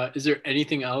 sweet. Is there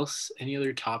anything else? Any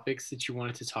other topics that you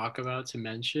wanted to talk about, to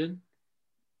mention?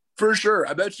 For sure.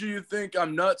 I bet you think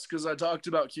I'm nuts because I talked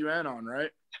about QAnon,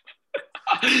 right?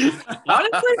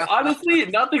 honestly,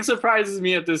 nothing surprises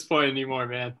me at this point anymore,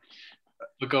 man.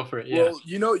 But go for it. Yeah. Well,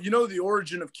 you know the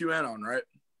origin of QAnon,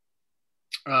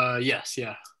 right? Yes,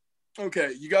 yeah.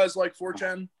 Okay, you guys like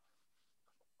 4chan?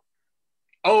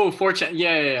 Oh, 4chan.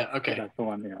 Yeah. Okay. That's the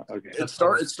one. Yeah. Okay. It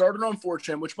started on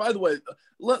 4chan, which, by the way,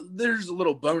 there's a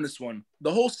little bonus one.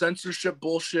 The whole censorship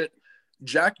bullshit.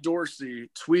 Jack Dorsey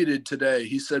tweeted today,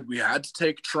 he said, we had to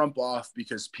take Trump off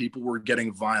because people were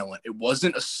getting violent. It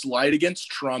wasn't a slight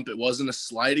against Trump. It wasn't a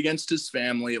slight against his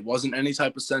family. It wasn't any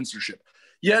type of censorship.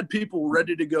 You had people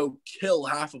ready to go kill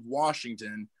half of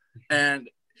Washington. And,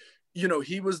 you know,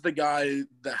 he was the guy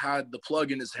that had the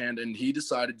plug in his hand, and he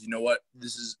decided, you know what,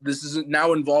 this isn't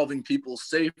now involving people's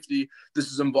safety.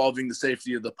 This is involving the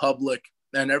safety of the public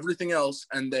and everything else.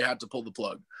 And they had to pull the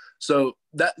plug. So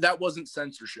that wasn't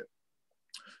censorship.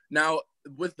 Now,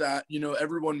 with that, you know,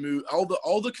 everyone moved,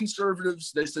 all the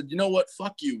conservatives, they said, you know what,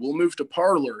 fuck you. We'll move to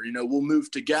Parler, you know, we'll move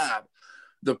to Gab.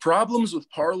 The problems with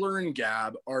Parler and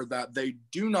Gab are that they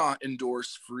do not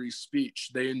endorse free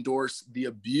speech. They endorse the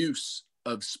abuse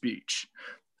of speech.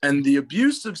 And the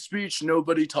abuse of speech,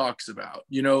 nobody talks about.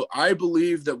 You know, I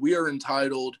believe that we are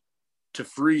entitled to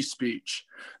free speech.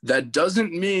 That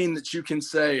doesn't mean that you can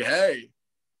say, hey,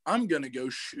 I'm going to go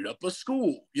shoot up a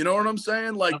school. You know what I'm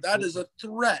saying? Like, that is a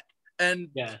threat. And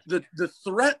the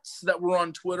threats that were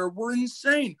on Twitter were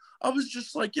insane. I was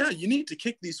just like, yeah, you need to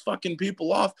kick these fucking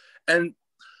people off. And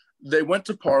they went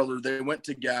to Parler. They went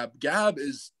to Gab. Gab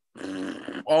is,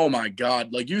 oh my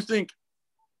God. Like, you think,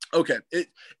 okay,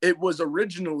 it was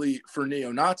originally for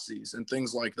neo-Nazis and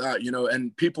things like that, you know,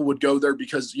 and people would go there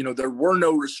because, you know, there were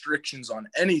no restrictions on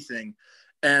anything.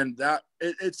 And that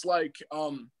it's like,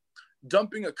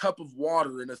 dumping a cup of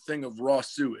water in a thing of raw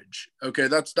sewage. Okay,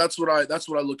 that's what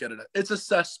I look at it. It's a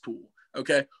cesspool.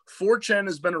 Okay, 4chan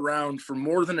has been around for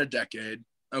more than a decade.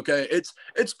 Okay,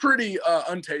 it's pretty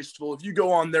untasteful. If you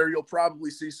go on there, you'll probably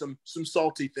see some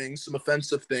salty things, some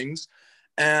offensive things,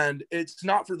 and it's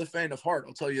not for the faint of heart.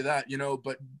 I'll tell you that. You know,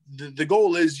 but the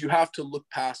goal is you have to look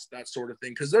past that sort of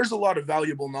thing because there's a lot of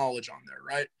valuable knowledge on there,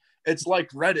 right? It's like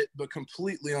Reddit, but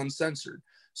completely uncensored.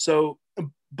 So,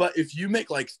 but if you make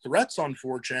like threats on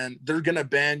 4chan, they're going to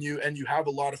ban you. And you have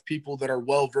a lot of people that are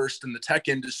well-versed in the tech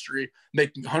industry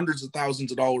making hundreds of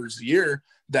thousands of dollars a year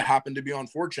that happen to be on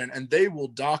 4chan, and they will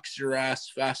dox your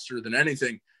ass faster than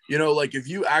anything. You know, like if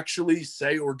you actually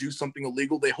say or do something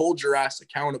illegal, they hold your ass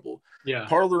accountable. Yeah.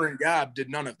 Parler and Gab did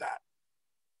none of that.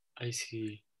 I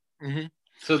see. Mm-hmm.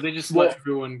 So they just let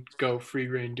everyone go free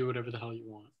reign, do whatever the hell you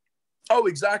want. Oh,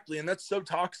 exactly. And that's so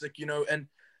toxic, you know, and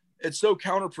it's so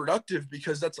counterproductive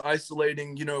because that's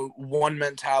isolating, you know, one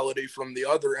mentality from the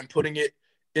other and putting it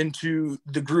into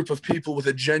the group of people with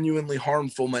a genuinely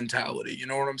harmful mentality. You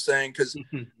know what I'm saying? Because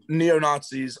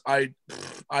neo-Nazis, I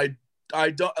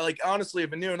don't like, honestly,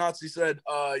 if a neo-Nazi said,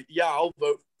 yeah, I'll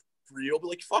vote for you, I'll be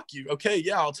like, fuck you. Okay,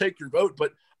 yeah, I'll take your vote,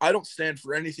 but I don't stand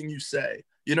for anything you say.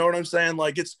 You know what I'm saying?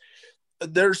 Like,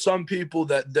 there's some people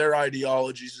that their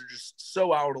ideologies are just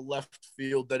so out of left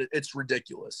field that it's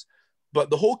ridiculous. But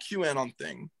the whole QAnon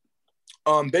thing,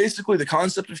 basically the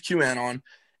concept of QAnon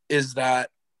is that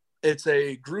it's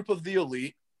a group of the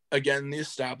elite, again, the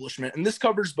establishment, and this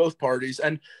covers both parties.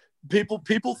 And people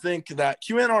think that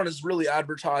QAnon is really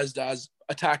advertised as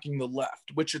attacking the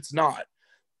left, which it's not.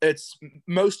 It's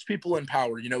most people in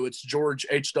power. You know, it's George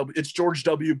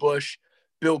W. Bush,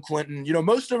 Bill Clinton. You know,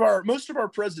 most of our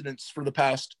presidents for the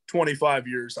past 25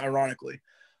 years, ironically.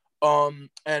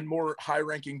 And more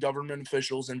high-ranking government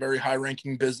officials and very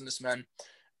high-ranking businessmen.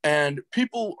 And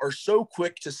people are so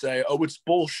quick to say, oh, it's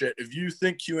bullshit. If you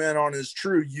think QAnon is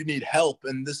true, you need help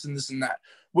and this and this and that,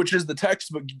 which is the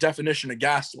textbook definition of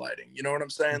gaslighting. You know what I'm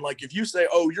saying? Like if you say,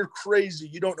 oh, you're crazy,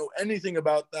 you don't know anything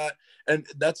about that, and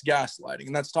that's gaslighting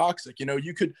and that's toxic. You know,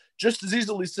 you could just as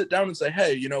easily sit down and say,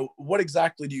 hey, you know, what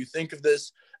exactly do you think of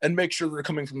this? And make sure they're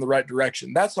coming from the right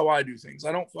direction. That's how I do things.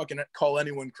 I don't fucking call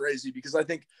anyone crazy because I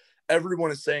think everyone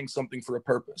is saying something for a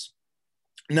purpose.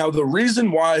 Now, the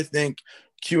reason why I think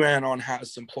QAnon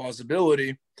has some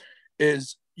plausibility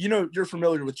is, you know, you're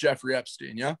familiar with Jeffrey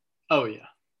Epstein, yeah? Oh, yeah.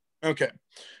 Okay.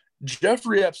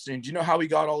 Jeffrey Epstein, do you know how he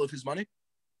got all of his money?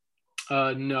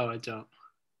 No, I don't.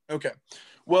 Okay.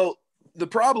 Well, the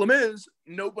problem is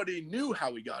nobody knew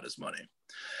how he got his money.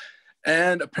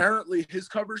 And apparently his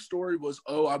cover story was,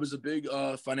 oh, I was a big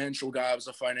financial guy. I was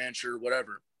a financier,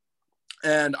 whatever.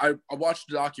 And I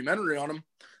watched a documentary on him.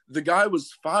 The guy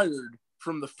was fired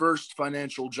from the first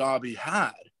financial job he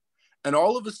had. And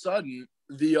all of a sudden,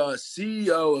 the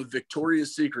CEO of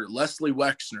Victoria's Secret, Leslie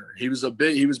Wexner, he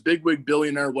was bigwig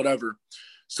billionaire, whatever,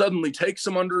 suddenly takes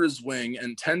him under his wing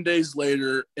and 10 days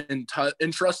later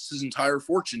entrusts his entire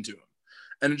fortune to him.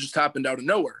 And it just happened out of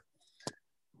nowhere.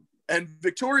 And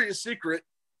Victoria's Secret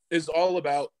is all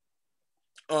about,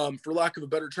 for lack of a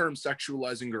better term,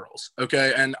 sexualizing girls.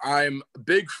 Okay. And I'm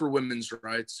big for women's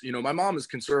rights. You know, my mom is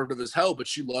conservative as hell, but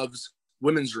she loves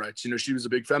women's rights. You know, she was a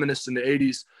big feminist in the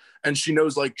 80s and she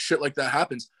knows like shit like that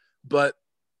happens. But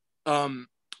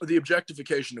the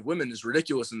objectification of women is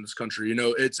ridiculous in this country. You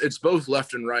know, it's both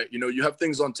left and right. You know, you have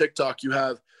things on TikTok, you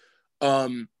have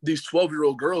these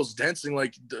 12-year-old girls dancing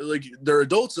like they're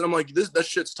adults, and I'm like, that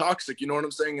shit's toxic, you know what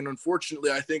I'm saying? And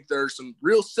unfortunately, I think there are some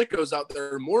real sickos out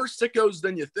there, more sickos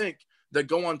than you think, that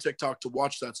go on TikTok to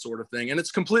watch that sort of thing. And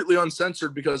it's completely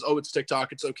uncensored because, oh, it's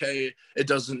TikTok, it's okay, it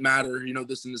doesn't matter, you know,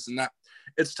 this and this and that.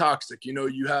 It's toxic. You know,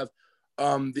 you have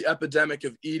the epidemic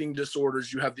of eating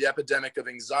disorders, you have the epidemic of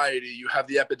anxiety, you have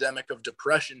the epidemic of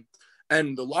depression,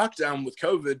 and the lockdown with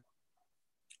COVID,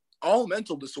 all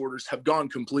mental disorders have gone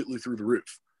completely through the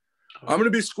roof. I'm going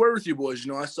to be square with you boys.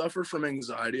 You know, I suffer from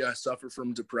anxiety, I suffer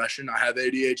from depression, I have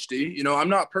ADHD, you know, I'm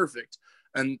not perfect.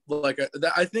 And like,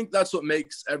 I think that's what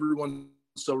makes everyone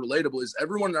so relatable, is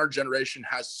everyone in our generation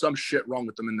has some shit wrong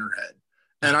with them in their head.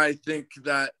 And I think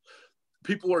that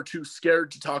people are too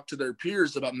scared to talk to their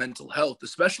peers about mental health,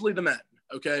 especially the men.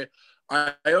 Okay.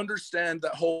 I understand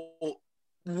that whole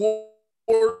war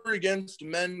against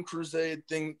men crusade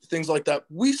things like that.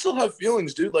 We still have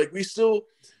feelings, dude. Like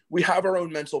we have our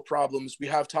own mental problems. We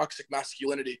have toxic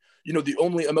masculinity. You know, the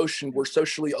only emotion we're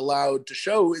socially allowed to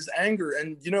show is anger.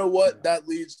 And you know what? That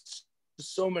leads to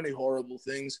so many horrible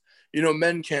things. You know,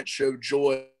 men can't show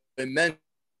joy, and men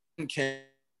can't.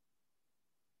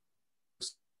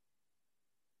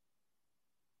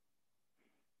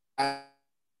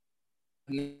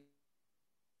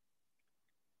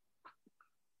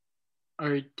 All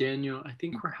right, Daniel, I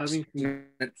think we're having some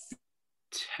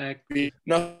tech.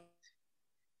 No,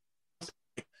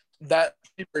 that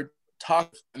people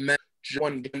talk men,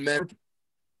 one men.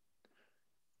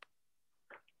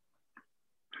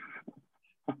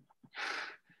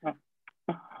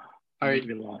 All right.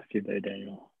 We lost you there,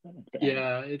 Daniel.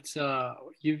 Yeah, it's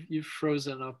you've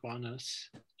frozen up on us.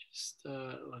 Just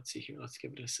let's see here. Let's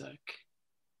give it a sec.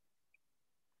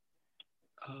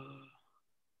 Oh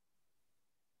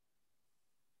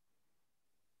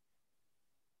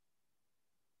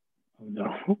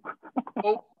no.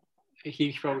 Oh,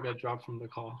 he probably got dropped from the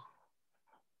call.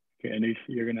 Okay, Anish,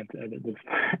 you're gonna have to edit this.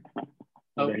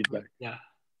 Oh, he's back. Yeah.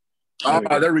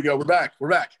 There we go. We're back. He's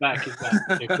back.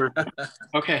 Okay, perfect.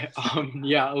 Okay.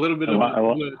 Yeah, a little bit of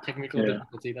technical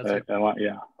difficulty. That's okay.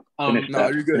 Finish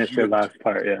you're good. Finish your last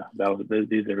part. Yeah,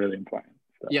 these are really important.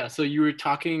 So. Yeah. So you were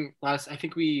talking last. I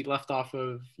think we left off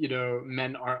of, you know,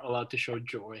 men aren't allowed to show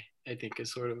joy. I think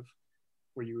is sort of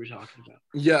where you were talking about.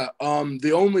 Yeah.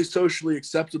 The only socially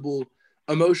acceptable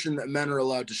emotion that men are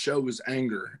allowed to show is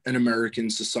anger in American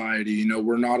society. You know,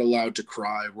 we're not allowed to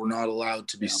cry. We're not allowed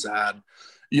to be sad.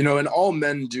 You know, and all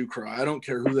men do cry. I don't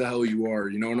care who the hell you are.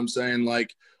 You know what I'm saying?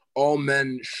 Like, all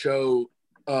men show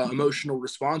emotional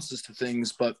responses to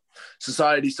things, but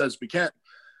society says we can't.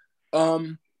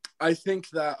 I think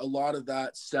that a lot of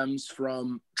that stems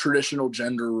from traditional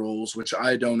gender roles, which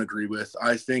I don't agree with.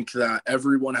 I think that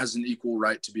everyone has an equal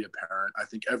right to be a parent. I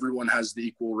think everyone has the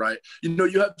equal right. You know,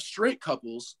 you have straight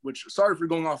couples, which, sorry for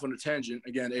going off on a tangent,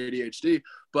 again, ADHD,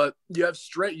 but you have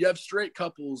straight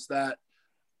couples that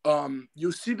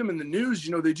you'll see them in the news,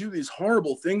 you know, they do these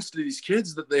horrible things to these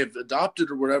kids that they've adopted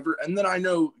or whatever. And then I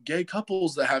know gay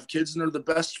couples that have kids and are the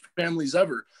best families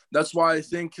ever. That's why I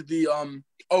think the,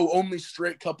 only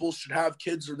straight couples should have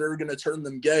kids or they're going to turn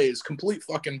them gay is complete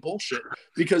fucking bullshit.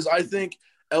 Because I think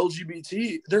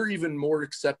LGBT, they're even more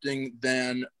accepting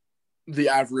than the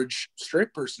average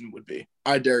straight person would be,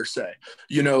 I dare say.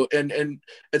 You know, and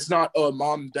it's not, oh,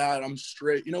 mom, dad, I'm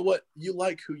straight. You know what? You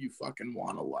like who you fucking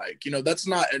want to like. You know, that's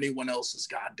not anyone else's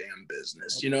goddamn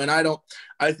business. You know, and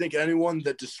I think anyone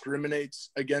that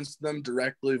discriminates against them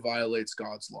directly violates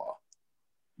God's law.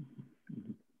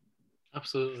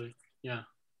 Absolutely. Yeah.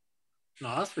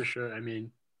 No, that's for sure. I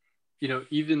mean, you know,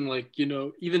 even like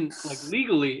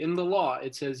legally in the law,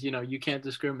 it says, you know, you can't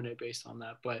discriminate based on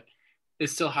that, but it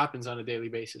still happens on a daily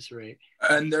basis, right?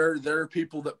 And there are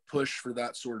people that push for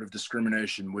that sort of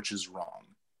discrimination, which is wrong.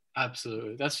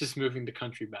 Absolutely. That's just moving the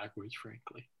country backwards,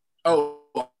 frankly. Oh,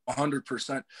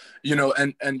 100%. You know,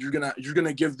 and you're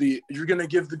gonna give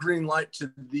the green light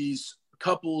to these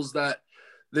couples that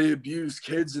they abuse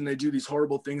kids and they do these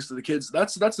horrible things to the kids.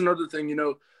 That's another thing. You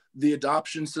know, the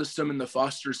adoption system and the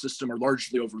foster system are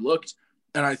largely overlooked.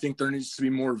 And I think there needs to be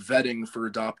more vetting for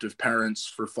adoptive parents,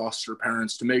 for foster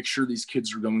parents, to make sure these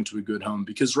kids are going to a good home.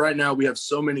 Because right now we have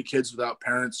so many kids without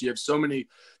parents. You have so many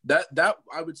that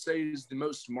I would say is the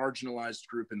most marginalized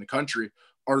group in the country,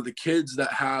 are the kids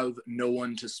that have no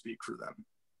one to speak for them.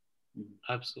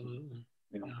 Absolutely.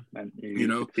 Yeah. And you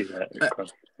know, see that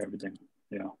across everything.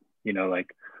 You know, like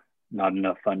not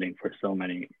enough funding for so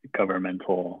many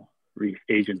governmental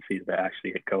agencies that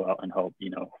actually go out and help, you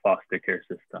know, foster care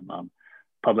system.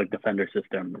 public defender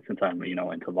system since I'm,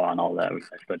 into law and all that.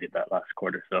 I studied that last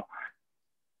quarter. So.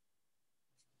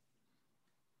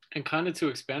 And kind of to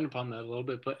expand upon that a little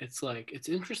bit, but it's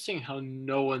interesting how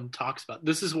no one talks about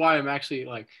this. Is why I'm actually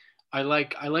like, I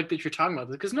like that you're talking about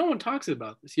this, because no one talks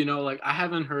about this. Like I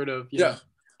haven't heard of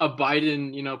a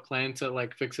Biden plan to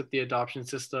like fix up the adoption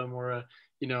system, or a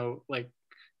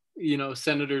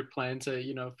senator plan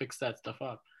to fix that stuff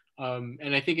up.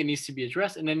 And I think it needs to be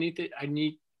addressed, and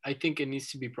I think it needs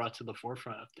to be brought to the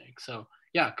forefront of things. So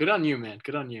yeah, good on you, man.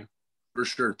 Good on you. For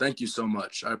sure. Thank you so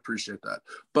much. I appreciate that.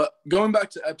 But going back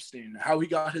to Epstein, how he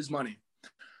got his money.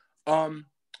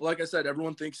 Like I said,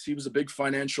 everyone thinks he was a big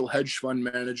financial hedge fund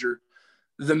manager.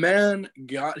 The man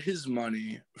got his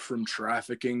money from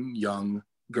trafficking young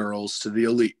girls to the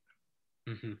elite.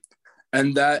 Mm-hmm.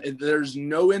 And that there's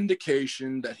no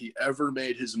indication that he ever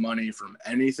made his money from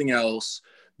anything else,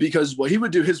 because what he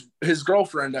would do, his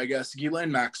girlfriend, I guess,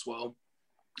 Ghislaine Maxwell,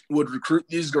 would recruit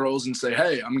these girls and say,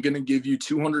 hey, I'm going to give you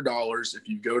 $200 if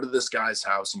you go to this guy's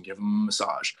house and give him a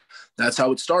massage. That's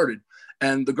how it started.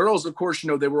 And the girls, of course,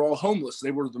 they were all homeless. They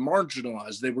were the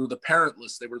marginalized. They were the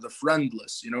parentless. They were the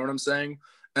friendless. You know what I'm saying?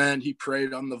 And he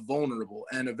preyed on the vulnerable.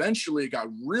 And eventually it got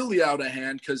really out of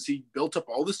hand because he built up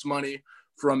all this money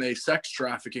from a sex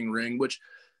trafficking ring, which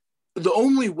the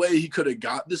only way he could have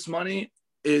got this money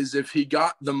is if he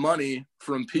got the money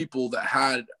from people that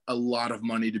had a lot of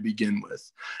money to begin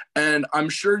with. And I'm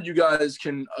sure you guys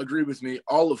can agree with me,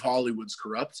 all of Hollywood's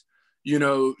corrupt.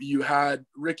 You had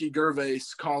Ricky Gervais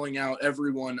calling out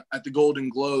everyone at the Golden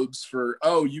Globes for,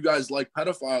 oh, you guys like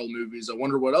pedophile movies. I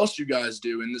wonder what else you guys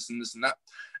do, and this and this and that.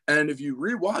 And if you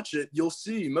rewatch it, you'll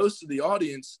see most of the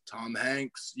audience, Tom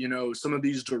Hanks, some of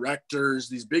these directors,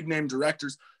 these big name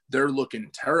directors, they're looking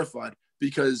terrified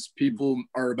because people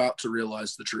are about to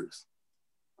realize the truth.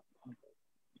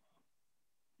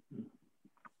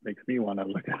 Makes me want to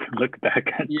look back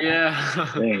at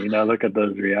that. Look at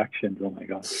those reactions. Oh my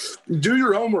God. Do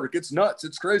your homework. It's nuts.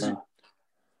 It's crazy.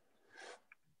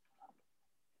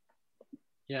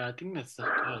 Yeah, I think that stuff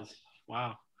does.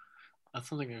 Wow. That's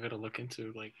something I gotta look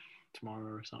into like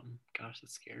tomorrow or something. Gosh,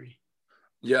 that's scary.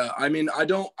 Yeah, I mean,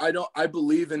 I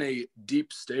believe in a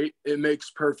deep state. It makes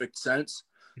perfect sense.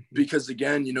 Because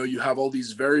again, you have all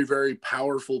these very, very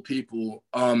powerful people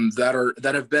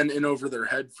that have been in over their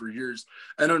head for years.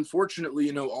 And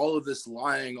unfortunately, all of this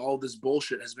lying, all this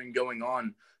bullshit has been going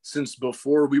on since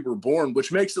before we were born,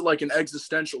 which makes it like an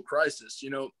existential crisis.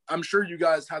 I'm sure you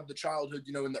guys had the childhood,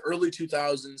 in the early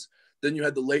 2000s, then you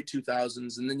had the late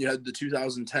 2000s, and then you had the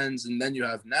 2010s, and then you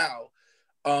have now.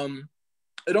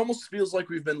 It almost feels like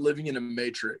we've been living in a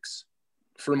matrix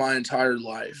for my entire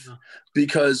life,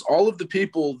 because all of the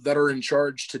people that are in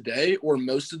charge today, or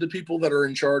most of the people that are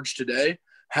in charge today,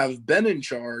 have been in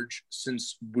charge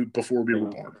since before we were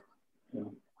born. Yeah.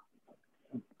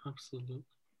 Absolutely.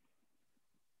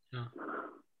 Yeah.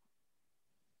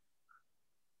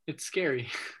 It's scary.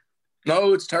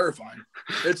 No, it's terrifying.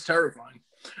 It's terrifying.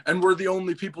 And we're the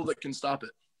only people that can stop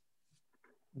it.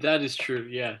 That is true.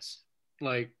 Yes.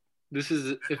 Like, this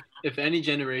is, if any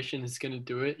generation is going to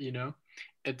do it,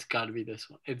 it's got to be this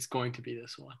one. It's going to be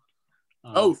this one.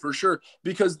 Oh, for sure.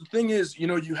 Because the thing is,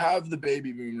 you have the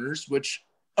baby boomers, which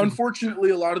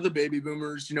unfortunately a lot of the baby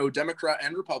boomers, Democrat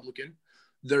and Republican,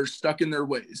 they're stuck in their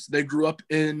ways. They grew up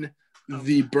in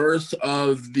the birth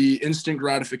of the instant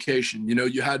gratification.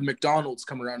 You had McDonald's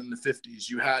come around in the 50s.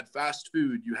 You had fast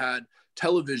food. You had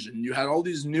television. You had all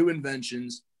these new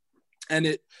inventions. And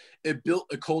it built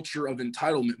a culture of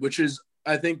entitlement, which is,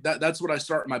 I think that's what I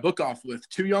start my book off with.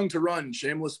 Too Young to Run,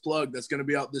 shameless plug. That's going to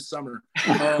be out this summer.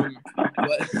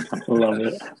 But love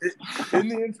it. In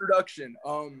the introduction,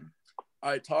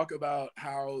 I talk about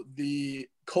how the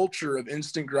culture of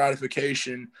instant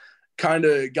gratification kind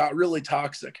of got really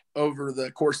toxic over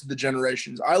the course of the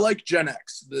generations. I like Gen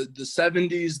X, the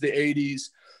 70s, the 80s,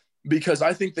 because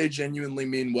I think they genuinely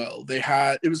mean well.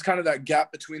 It was kind of that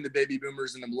gap between the baby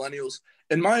boomers and the millennials.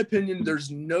 In my opinion, there's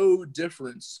no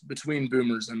difference between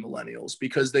boomers and millennials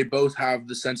because they both have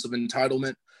the sense of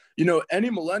entitlement. Any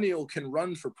millennial can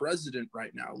run for president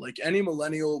right now. Like any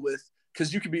millennial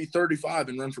because you could be 35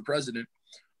 and run for president.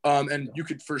 And you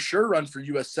could for sure run for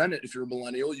U.S. Senate if you're a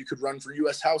millennial. You could run for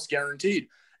U.S. House guaranteed.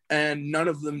 And none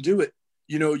of them do it.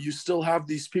 You still have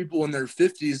these people in their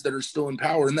 50s that are still in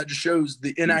power, and that just shows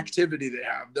the inactivity they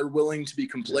have. They're willing to be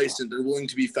complacent. They're willing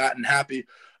to be fat and happy.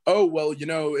 Oh, well,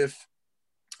 if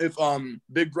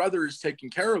Big Brother is taking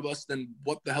care of us, then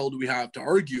what the hell do we have to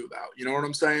argue about? You know what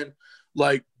I'm saying?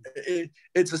 Like,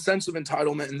 it's a sense of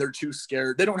entitlement, and they're too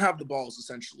scared. They don't have the balls,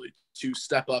 essentially, to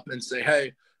step up and say,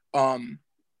 hey,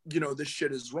 this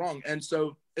shit is wrong. And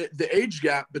so the age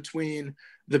gap between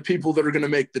the people that are going to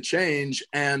make the change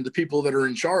and the people that are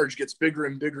in charge gets bigger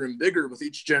and bigger and bigger with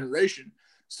each generation.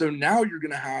 So now you're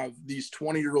going to have these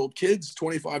 20-year-old kids,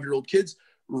 25-year-old kids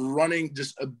running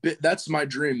just a bit. That's my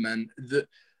dream, man.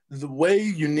 The way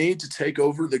you need to take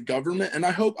over the government, and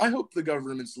I hope the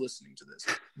government's listening to this.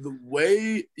 The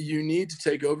way you need to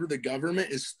take over the government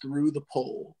is through the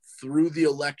poll, through the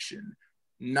election,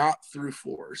 not through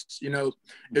force.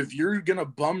 If you're going to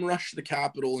bum rush the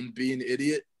Capitol and be an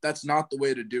idiot, that's not the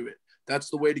way to do it. That's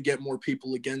the way to get more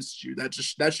people against you. That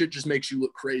shit just makes you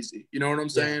look crazy. You know what I'm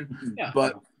saying? Yeah.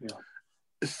 But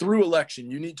through election,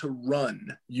 you need to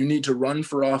run. You need to run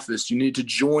for office. You need to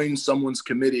join someone's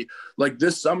committee. Like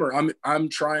this summer, I'm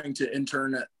trying to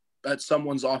intern at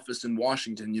someone's office in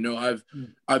Washington.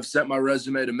 I've sent my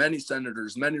resume to many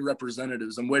senators, many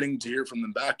representatives. I'm waiting to hear from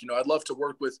them back. I'd love to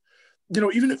work with,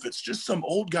 even if it's just some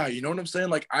old guy, you know what I'm saying?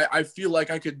 Like, I feel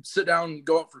like I could sit down,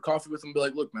 go out for coffee with him and be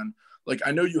like, look, man, like,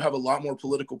 I know you have a lot more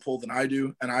political pull than I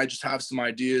do, and I just have some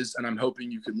ideas, and I'm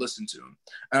hoping you could listen to them.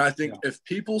 And I think if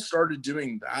people started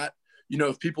doing that,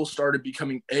 if people started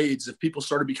becoming aides, if people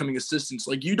started becoming assistants,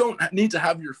 like, you don't need to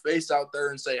have your face out there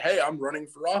and say, hey, I'm running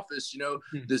for office,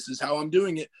 this is how I'm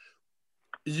doing it.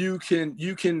 You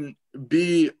can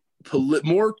be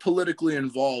more politically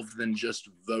involved than just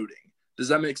voting. Does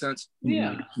that make sense?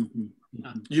 Yeah.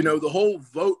 The whole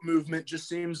vote movement just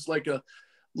seems like a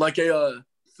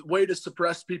way to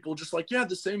suppress people. Just like,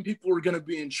 the same people are going to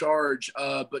be in charge,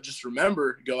 but just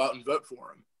remember, go out and vote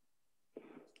for them.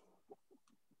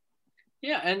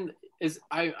 Yeah, and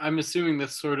I'm assuming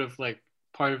that's sort of like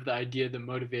part of the idea that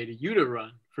motivated you to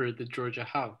run for the Georgia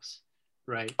House,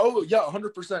 right? Oh yeah,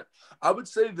 100%. I would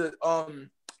say that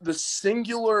the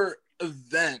singular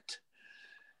event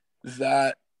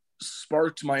that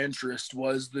sparked my interest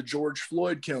was the George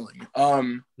Floyd killing.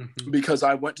 Because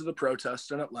I went to the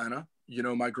protest in Atlanta.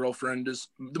 My girlfriend,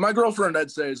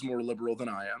 I'd say, is more liberal than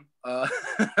I am.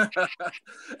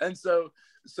 And so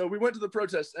we went to the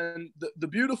protest, and the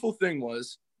beautiful thing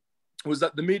was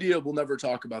that the media will never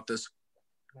talk about this.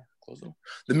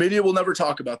 The media will never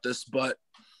talk about this, but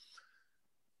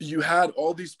you had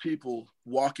all these people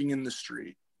walking in the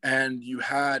street, and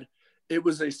it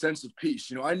was a sense of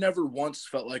peace. I never once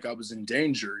felt like I was in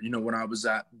danger, when I was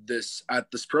at this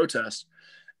protest.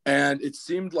 And it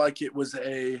seemed like it was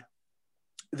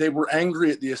they were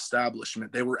angry at the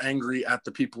establishment. They were angry at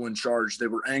the people in charge. They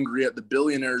were angry at the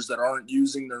billionaires that aren't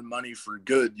using their money for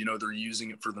good. They're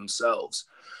using it for themselves.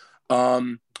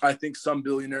 I think some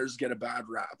billionaires get a bad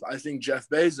rap. I think Jeff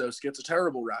Bezos gets a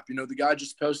terrible rap. The guy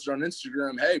just posted on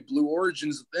Instagram, hey, Blue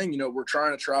Origin's the thing. We're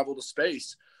trying to travel to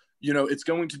space. It's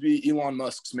going to be Elon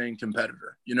Musk's main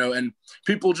competitor, and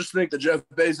people just think that Jeff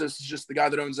Bezos is just the guy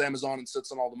that owns Amazon and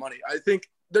sits on all the money. I think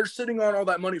they're sitting on all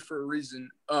that money for a reason,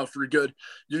 for good.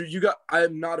 I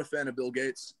am not a fan of Bill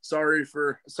Gates. Sorry,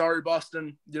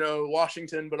 Boston,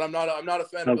 Washington, but I'm not a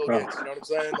fan of Bill Gates. You know what I'm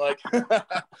saying? Like,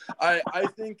 I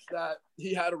think that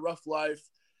he had a rough life.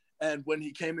 And when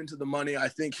he came into the money, I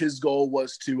think his goal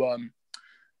was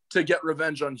to get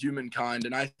revenge on humankind.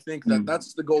 And I think that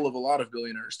that's the goal of a lot of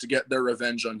billionaires, to get their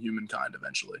revenge on humankind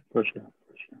eventually. For sure.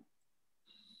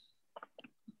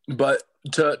 But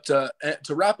to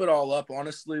wrap it all up,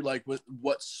 honestly, like what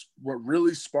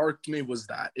really sparked me was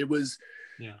that it was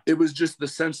just the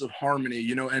sense of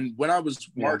harmony, and when I was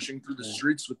marching through the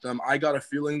streets with them, I got a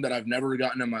feeling that I've never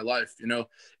gotten in my life.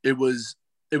 It was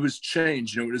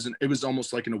change, it was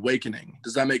almost like an awakening.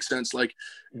 Does that make sense? Like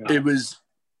it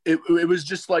was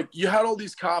just like, you had all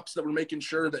these cops that were making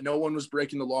sure that no one was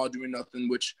breaking the law, doing nothing,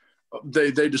 which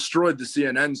they destroyed the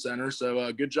CNN center.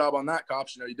 So good job on that,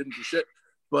 cops. You didn't do shit.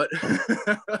 But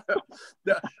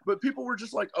but people were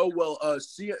just like, oh, well,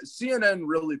 CNN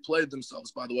really played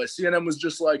themselves, by the way. CNN was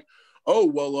just like, oh,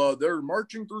 well, they're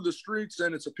marching through the streets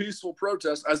and it's a peaceful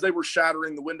protest, as they were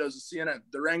shattering the windows of CNN.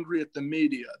 They're angry at the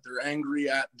media. They're angry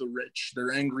at the rich.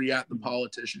 They're angry at the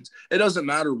politicians. It doesn't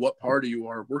matter what party you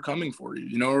are. We're coming for you.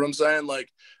 You know what I'm saying?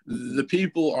 Like, the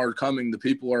people are coming. The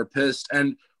people are pissed.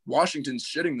 And Washington's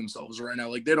shitting themselves right now.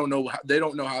 Like, they don't know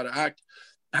how to act.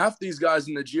 Half these guys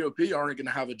in the GOP aren't going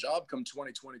to have a job come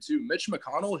 2022. Mitch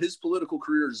McConnell, his political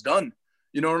career is done.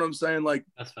 You know what I'm saying? Like,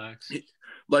 that's facts.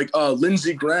 Like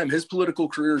Lindsey Graham, his political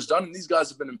career is done. And these guys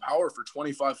have been in power for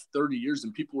 25, 30 years.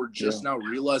 And people are just now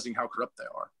realizing how corrupt they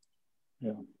are.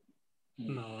 Yeah.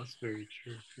 No, that's very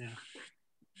true. Yeah.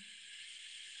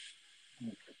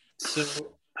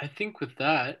 So I think with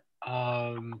that,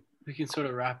 we can sort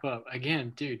of wrap up.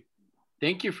 Again, dude,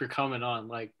 thank you for coming on.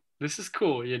 Like, this is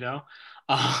cool,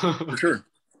 For sure.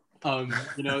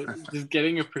 You know, just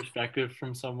getting a perspective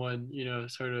from someone, you know,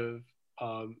 sort of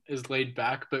is laid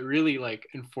back, but really like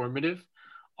informative.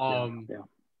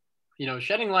 You know,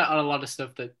 shedding light on a lot of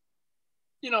stuff that,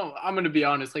 you know, I'm going to be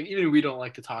honest, like even we don't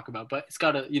like to talk about, but it's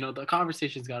got to, you know, the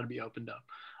conversation's got to be opened up.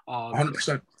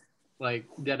 100%. Like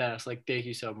dead ass, like thank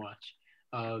you so much.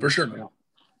 For sure, man.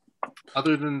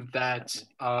 Other than that,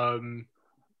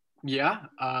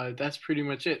 that's pretty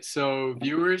much it. So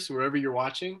viewers, wherever you're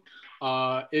watching,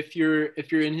 if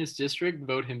you're in his district,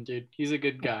 vote him, dude. He's a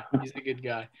good guy. He's a good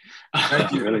guy.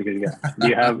 Thank you. Really good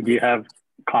guy. Do you have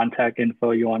contact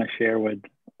info you want to share with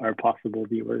our possible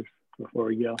viewers before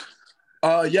we go?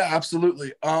 Yeah,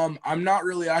 absolutely. I'm not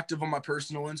really active on my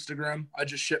personal Instagram. I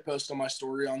just shitpost on my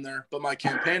story on there. But my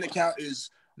campaign account is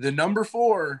the number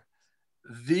 4,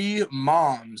 the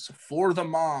moms, for the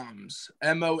moms,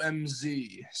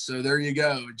 MOMZ. So there you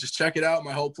go. Just check it out.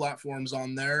 My whole platform's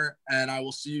on there, and I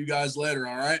will see you guys later.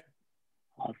 All right.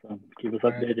 Awesome. Keep us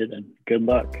updated and good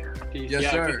luck. Yes,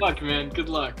 sir. Good luck, man. Good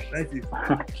luck. Thank you.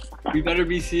 We better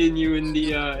be seeing you in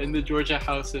the Georgia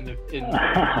house in a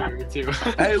year or two.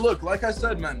 Hey, look, like I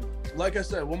said, man. Like I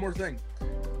said, one more thing.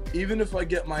 Even if I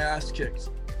get my ass kicked,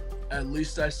 at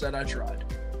least I said I tried.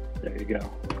 There you go.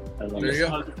 There you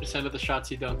go. 100% of the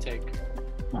shots you don't take.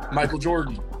 Michael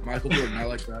Jordan. I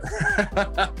like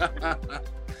that.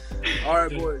 All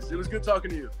right, boys. It was good talking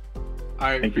to you. All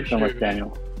right. Thank you so much,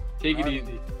 Daniel. Take it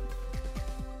easy.